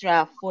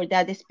extra for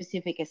that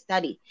specific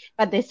study.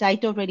 But the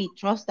site already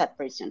trusts that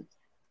person.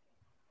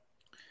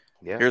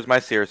 Yeah. Here's my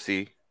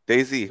CRC.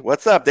 Daisy,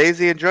 what's up,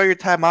 Daisy? Enjoy your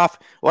time off.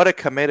 What a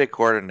committed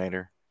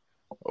coordinator.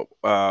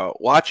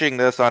 Watching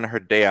this on her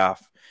day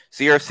off.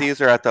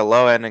 CRCs are at the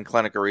low end in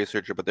clinical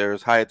research, but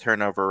there's high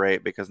turnover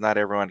rate because not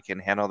everyone can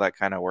handle that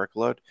kind of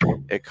workload.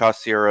 It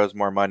costs CROs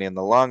more money in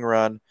the long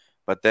run,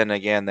 but then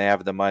again, they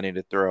have the money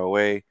to throw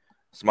away.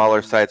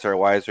 Smaller sites are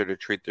wiser to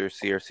treat their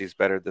CRCs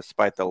better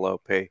despite the low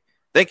pay.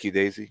 Thank you,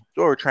 Daisy. That's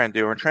what we're trying to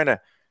do. We're trying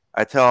to,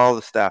 I tell all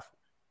the staff,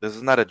 this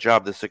is not a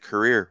job, this is a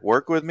career.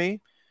 Work with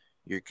me.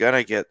 You're going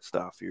to get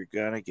stuff. You're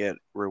going to get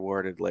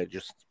rewarded. Like,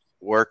 just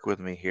work with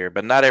me here.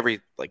 But not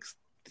every, like,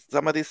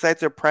 some of these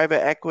sites are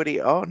private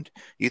equity owned.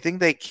 You think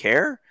they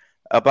care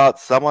about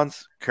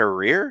someone's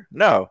career?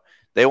 No.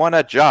 They want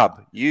a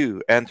job.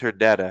 You enter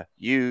data.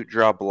 You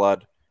draw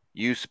blood.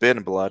 You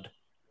spin blood.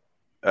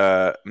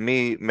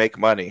 Me make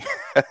money.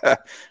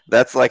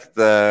 That's like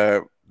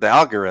the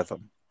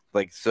algorithm.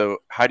 Like, so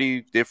how do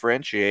you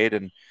differentiate?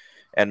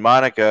 And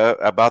Monica,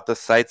 about the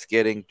sites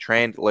getting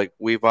trained, like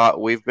we've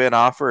been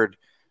offered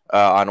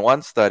on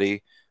one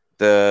study,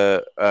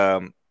 the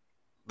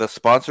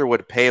sponsor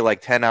would pay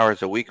like 10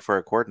 hours a week for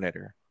a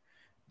coordinator,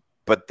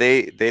 but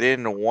they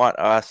didn't want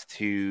us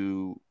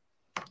to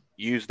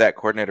use that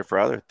coordinator for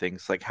other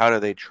things. Like, how do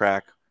they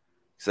track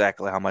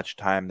exactly how much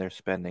time they're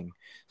spending?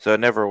 So it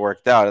never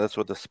worked out. That's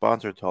what the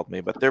sponsor told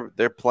me. But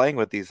they're playing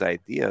with these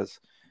ideas.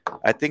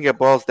 I think it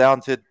boils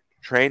down to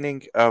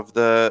training of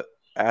the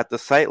at the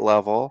site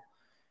level.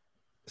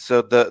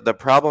 So the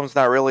problem's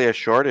not really a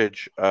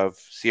shortage of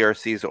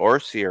CRCs or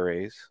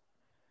CRAs.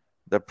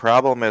 The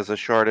problem is a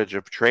shortage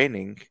of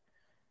training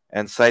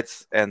and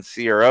sites and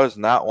CROs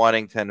not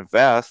wanting to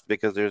invest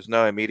because there's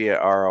no immediate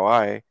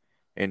ROI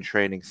in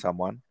training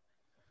someone.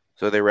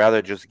 So they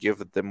rather just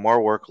give them more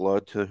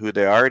workload to who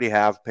they already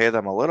have, pay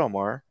them a little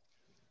more.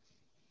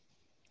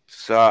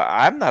 So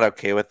I'm not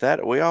okay with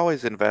that. We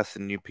always invest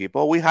in new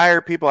people. We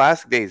hire people.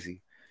 Ask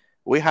Daisy.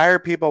 We hire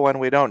people when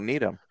we don't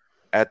need them,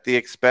 at the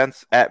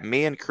expense, at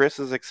me and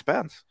Chris's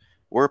expense.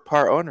 We're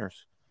part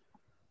owners.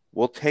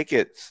 We'll take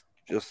it.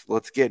 Just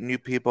let's get new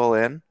people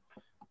in.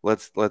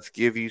 Let's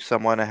give you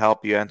someone to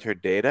help you enter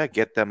data,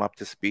 get them up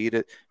to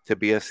speed to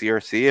be a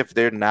CRC. If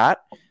they're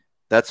not,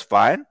 that's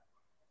fine.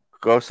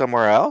 Go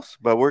somewhere else.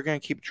 But we're gonna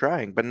keep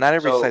trying. But not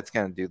every So site's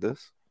gonna do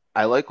this.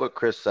 I like what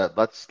Chris said.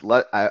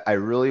 I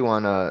really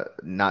want to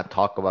not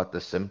talk about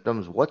the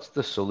symptoms. What's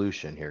the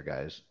solution here,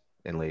 guys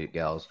and lady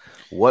gals?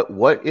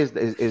 What is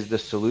the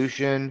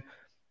solution?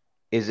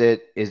 Is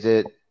it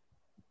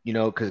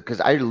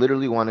because I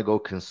literally want to go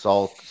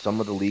consult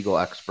some of the legal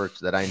experts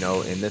that I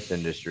know in this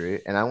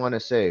industry, and I want to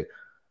say,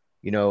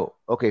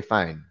 okay,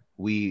 fine.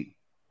 We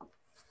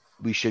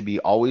should be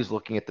always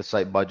looking at the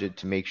site budget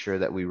to make sure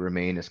that we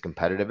remain as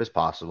competitive as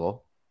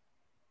possible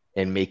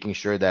and making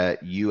sure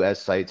that you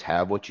as sites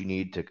have what you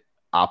need to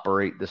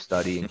operate the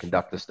study and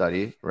conduct the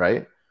study,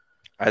 right?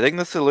 I think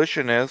the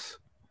solution is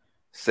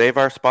save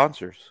our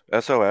sponsors.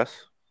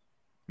 SOS.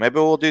 Maybe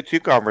we'll do 2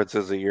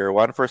 conferences a year,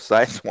 one for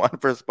sites, one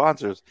for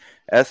sponsors.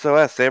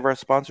 SOS, save our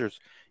sponsors.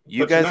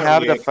 You but you're guys not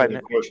have really the answering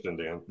the question,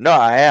 Dan. No,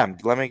 I am.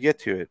 Let me get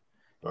to it.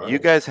 All You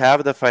right. guys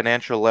have the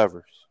financial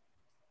levers,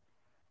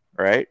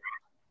 right?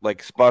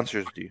 Like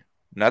sponsors do.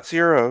 Not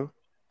CRO,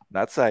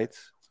 not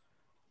sites.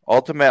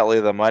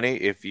 Ultimately, the money,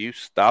 if you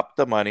stop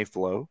the money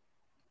flow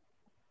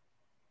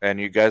and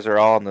you guys are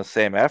all in the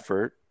same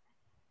effort,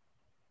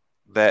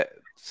 that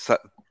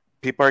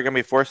people are going to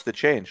be forced to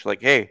change.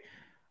 Like, hey,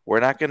 we're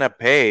not going to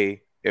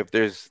pay if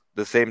there's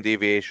the same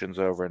deviations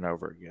over and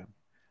over again.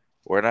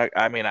 We're not,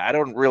 I mean, I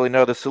don't really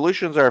know. The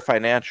solutions are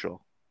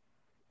financial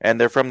and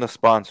they're from the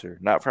sponsor,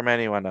 not from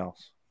anyone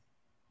else.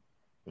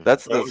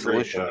 That's I the would agree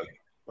with solution.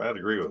 that. I'd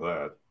agree with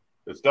that.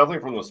 It's definitely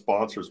from the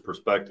sponsor's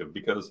perspective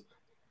because,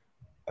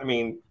 I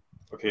mean,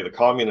 okay, the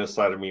communist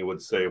side of me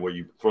would say, well,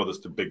 you throw this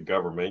to big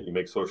government, you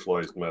make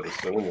socialized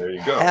medicine, and there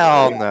you go.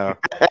 Hell Right? no.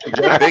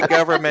 Exactly. Big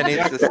government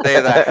needs to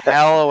stay the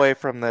hell away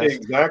from this.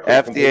 Exactly.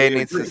 FDA Completely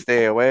needs to agree.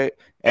 stay away.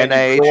 And you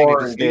NIH kill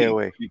needs to stay R&D.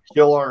 away. You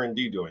kill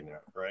R&D doing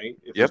that, right?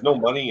 If there's Yep. no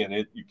money in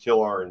it, you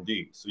kill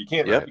R&D. So you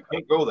can't Yep.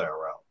 go that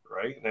route,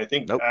 right? And I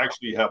think Nope.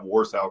 actually you have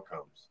worse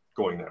outcomes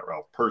going that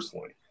route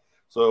personally.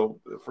 So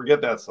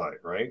forget that side,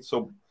 right?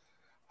 So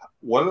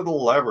what are the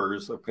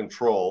levers of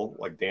control?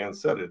 Like Dan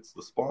said, it's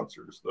the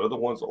sponsors. They're the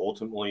ones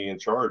ultimately in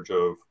charge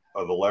of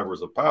of the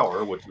levers of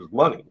power, which is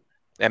money.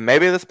 And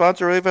maybe the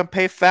sponsor will even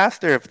pay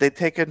faster if they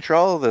take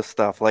control of this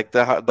stuff. Like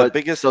the But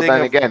biggest so thing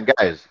then of again,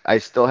 guys, I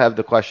still have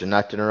the question,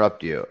 not to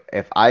interrupt you.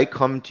 If I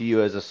come to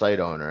you as a site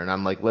owner and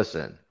I'm like,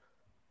 listen,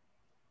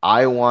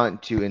 I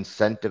want to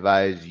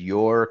incentivize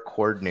your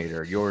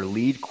coordinator, your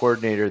lead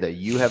coordinator that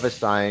you have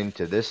assigned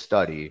to this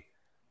study,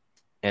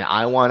 and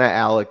I want to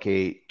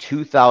allocate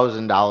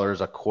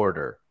 $2,000 a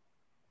quarter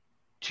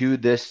to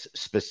this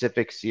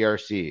specific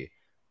CRC.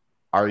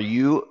 Are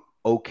you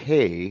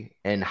okay?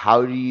 And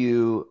how do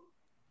you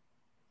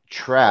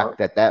track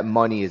that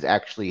money is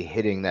actually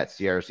hitting that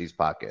CRC's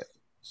pocket?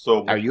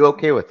 So Are you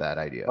okay with that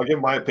idea? I'll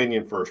give my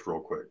opinion first, real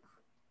quick.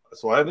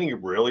 So I think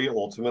really,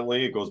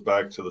 ultimately, it goes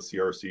back to the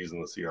CRCs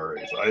and the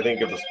CRAs. I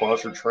think if the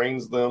sponsor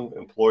trains them,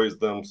 employs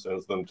them,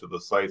 sends them to the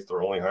sites,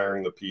 they're only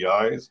hiring the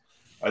PIs.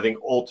 I think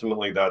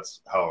ultimately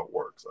that's how it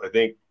works. I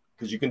think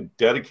because you can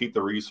dedicate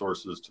the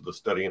resources to the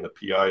study, and the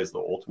PI is the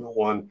ultimate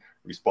one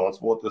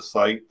responsible at the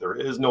site. There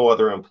is no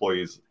other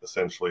employees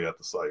essentially at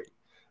the site,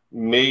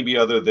 maybe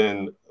other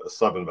than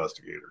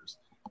sub-investigators.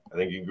 I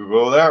think you could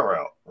go that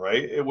route,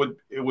 right? It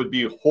would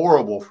be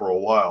horrible for a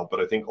while,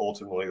 but I think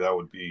ultimately that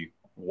would be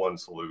one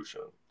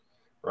solution,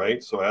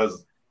 right? So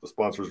as the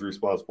sponsor is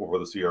responsible for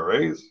the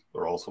CRAs,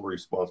 they're also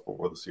responsible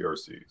for the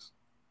CRCs.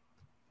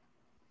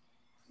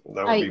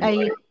 That would be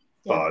my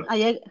thought.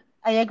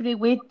 I agree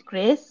with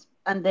Chris.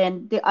 And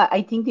then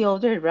I think the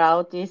other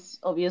route is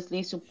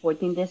obviously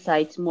supporting the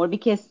sites more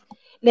because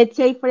let's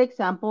say, for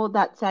example,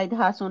 that site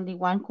has only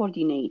one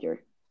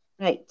coordinator,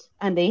 right?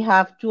 And they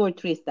have 2 or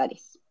 3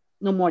 studies,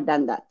 no more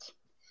than that.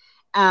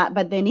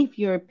 But then if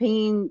you're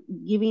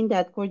giving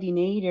that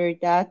coordinator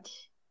that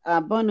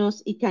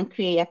bonus, it can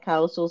create a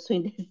chaos also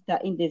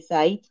in the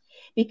site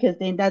because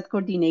then that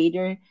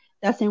coordinator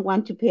doesn't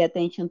want to pay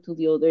attention to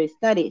the other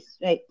studies,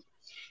 right?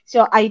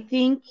 So I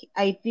think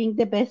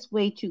the best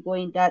way to go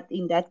in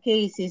that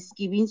case is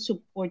giving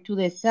support to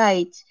the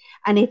sites,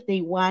 and if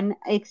they want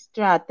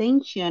extra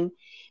attention,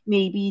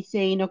 maybe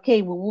saying,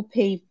 okay, we will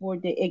pay for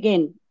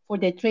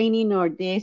the training or this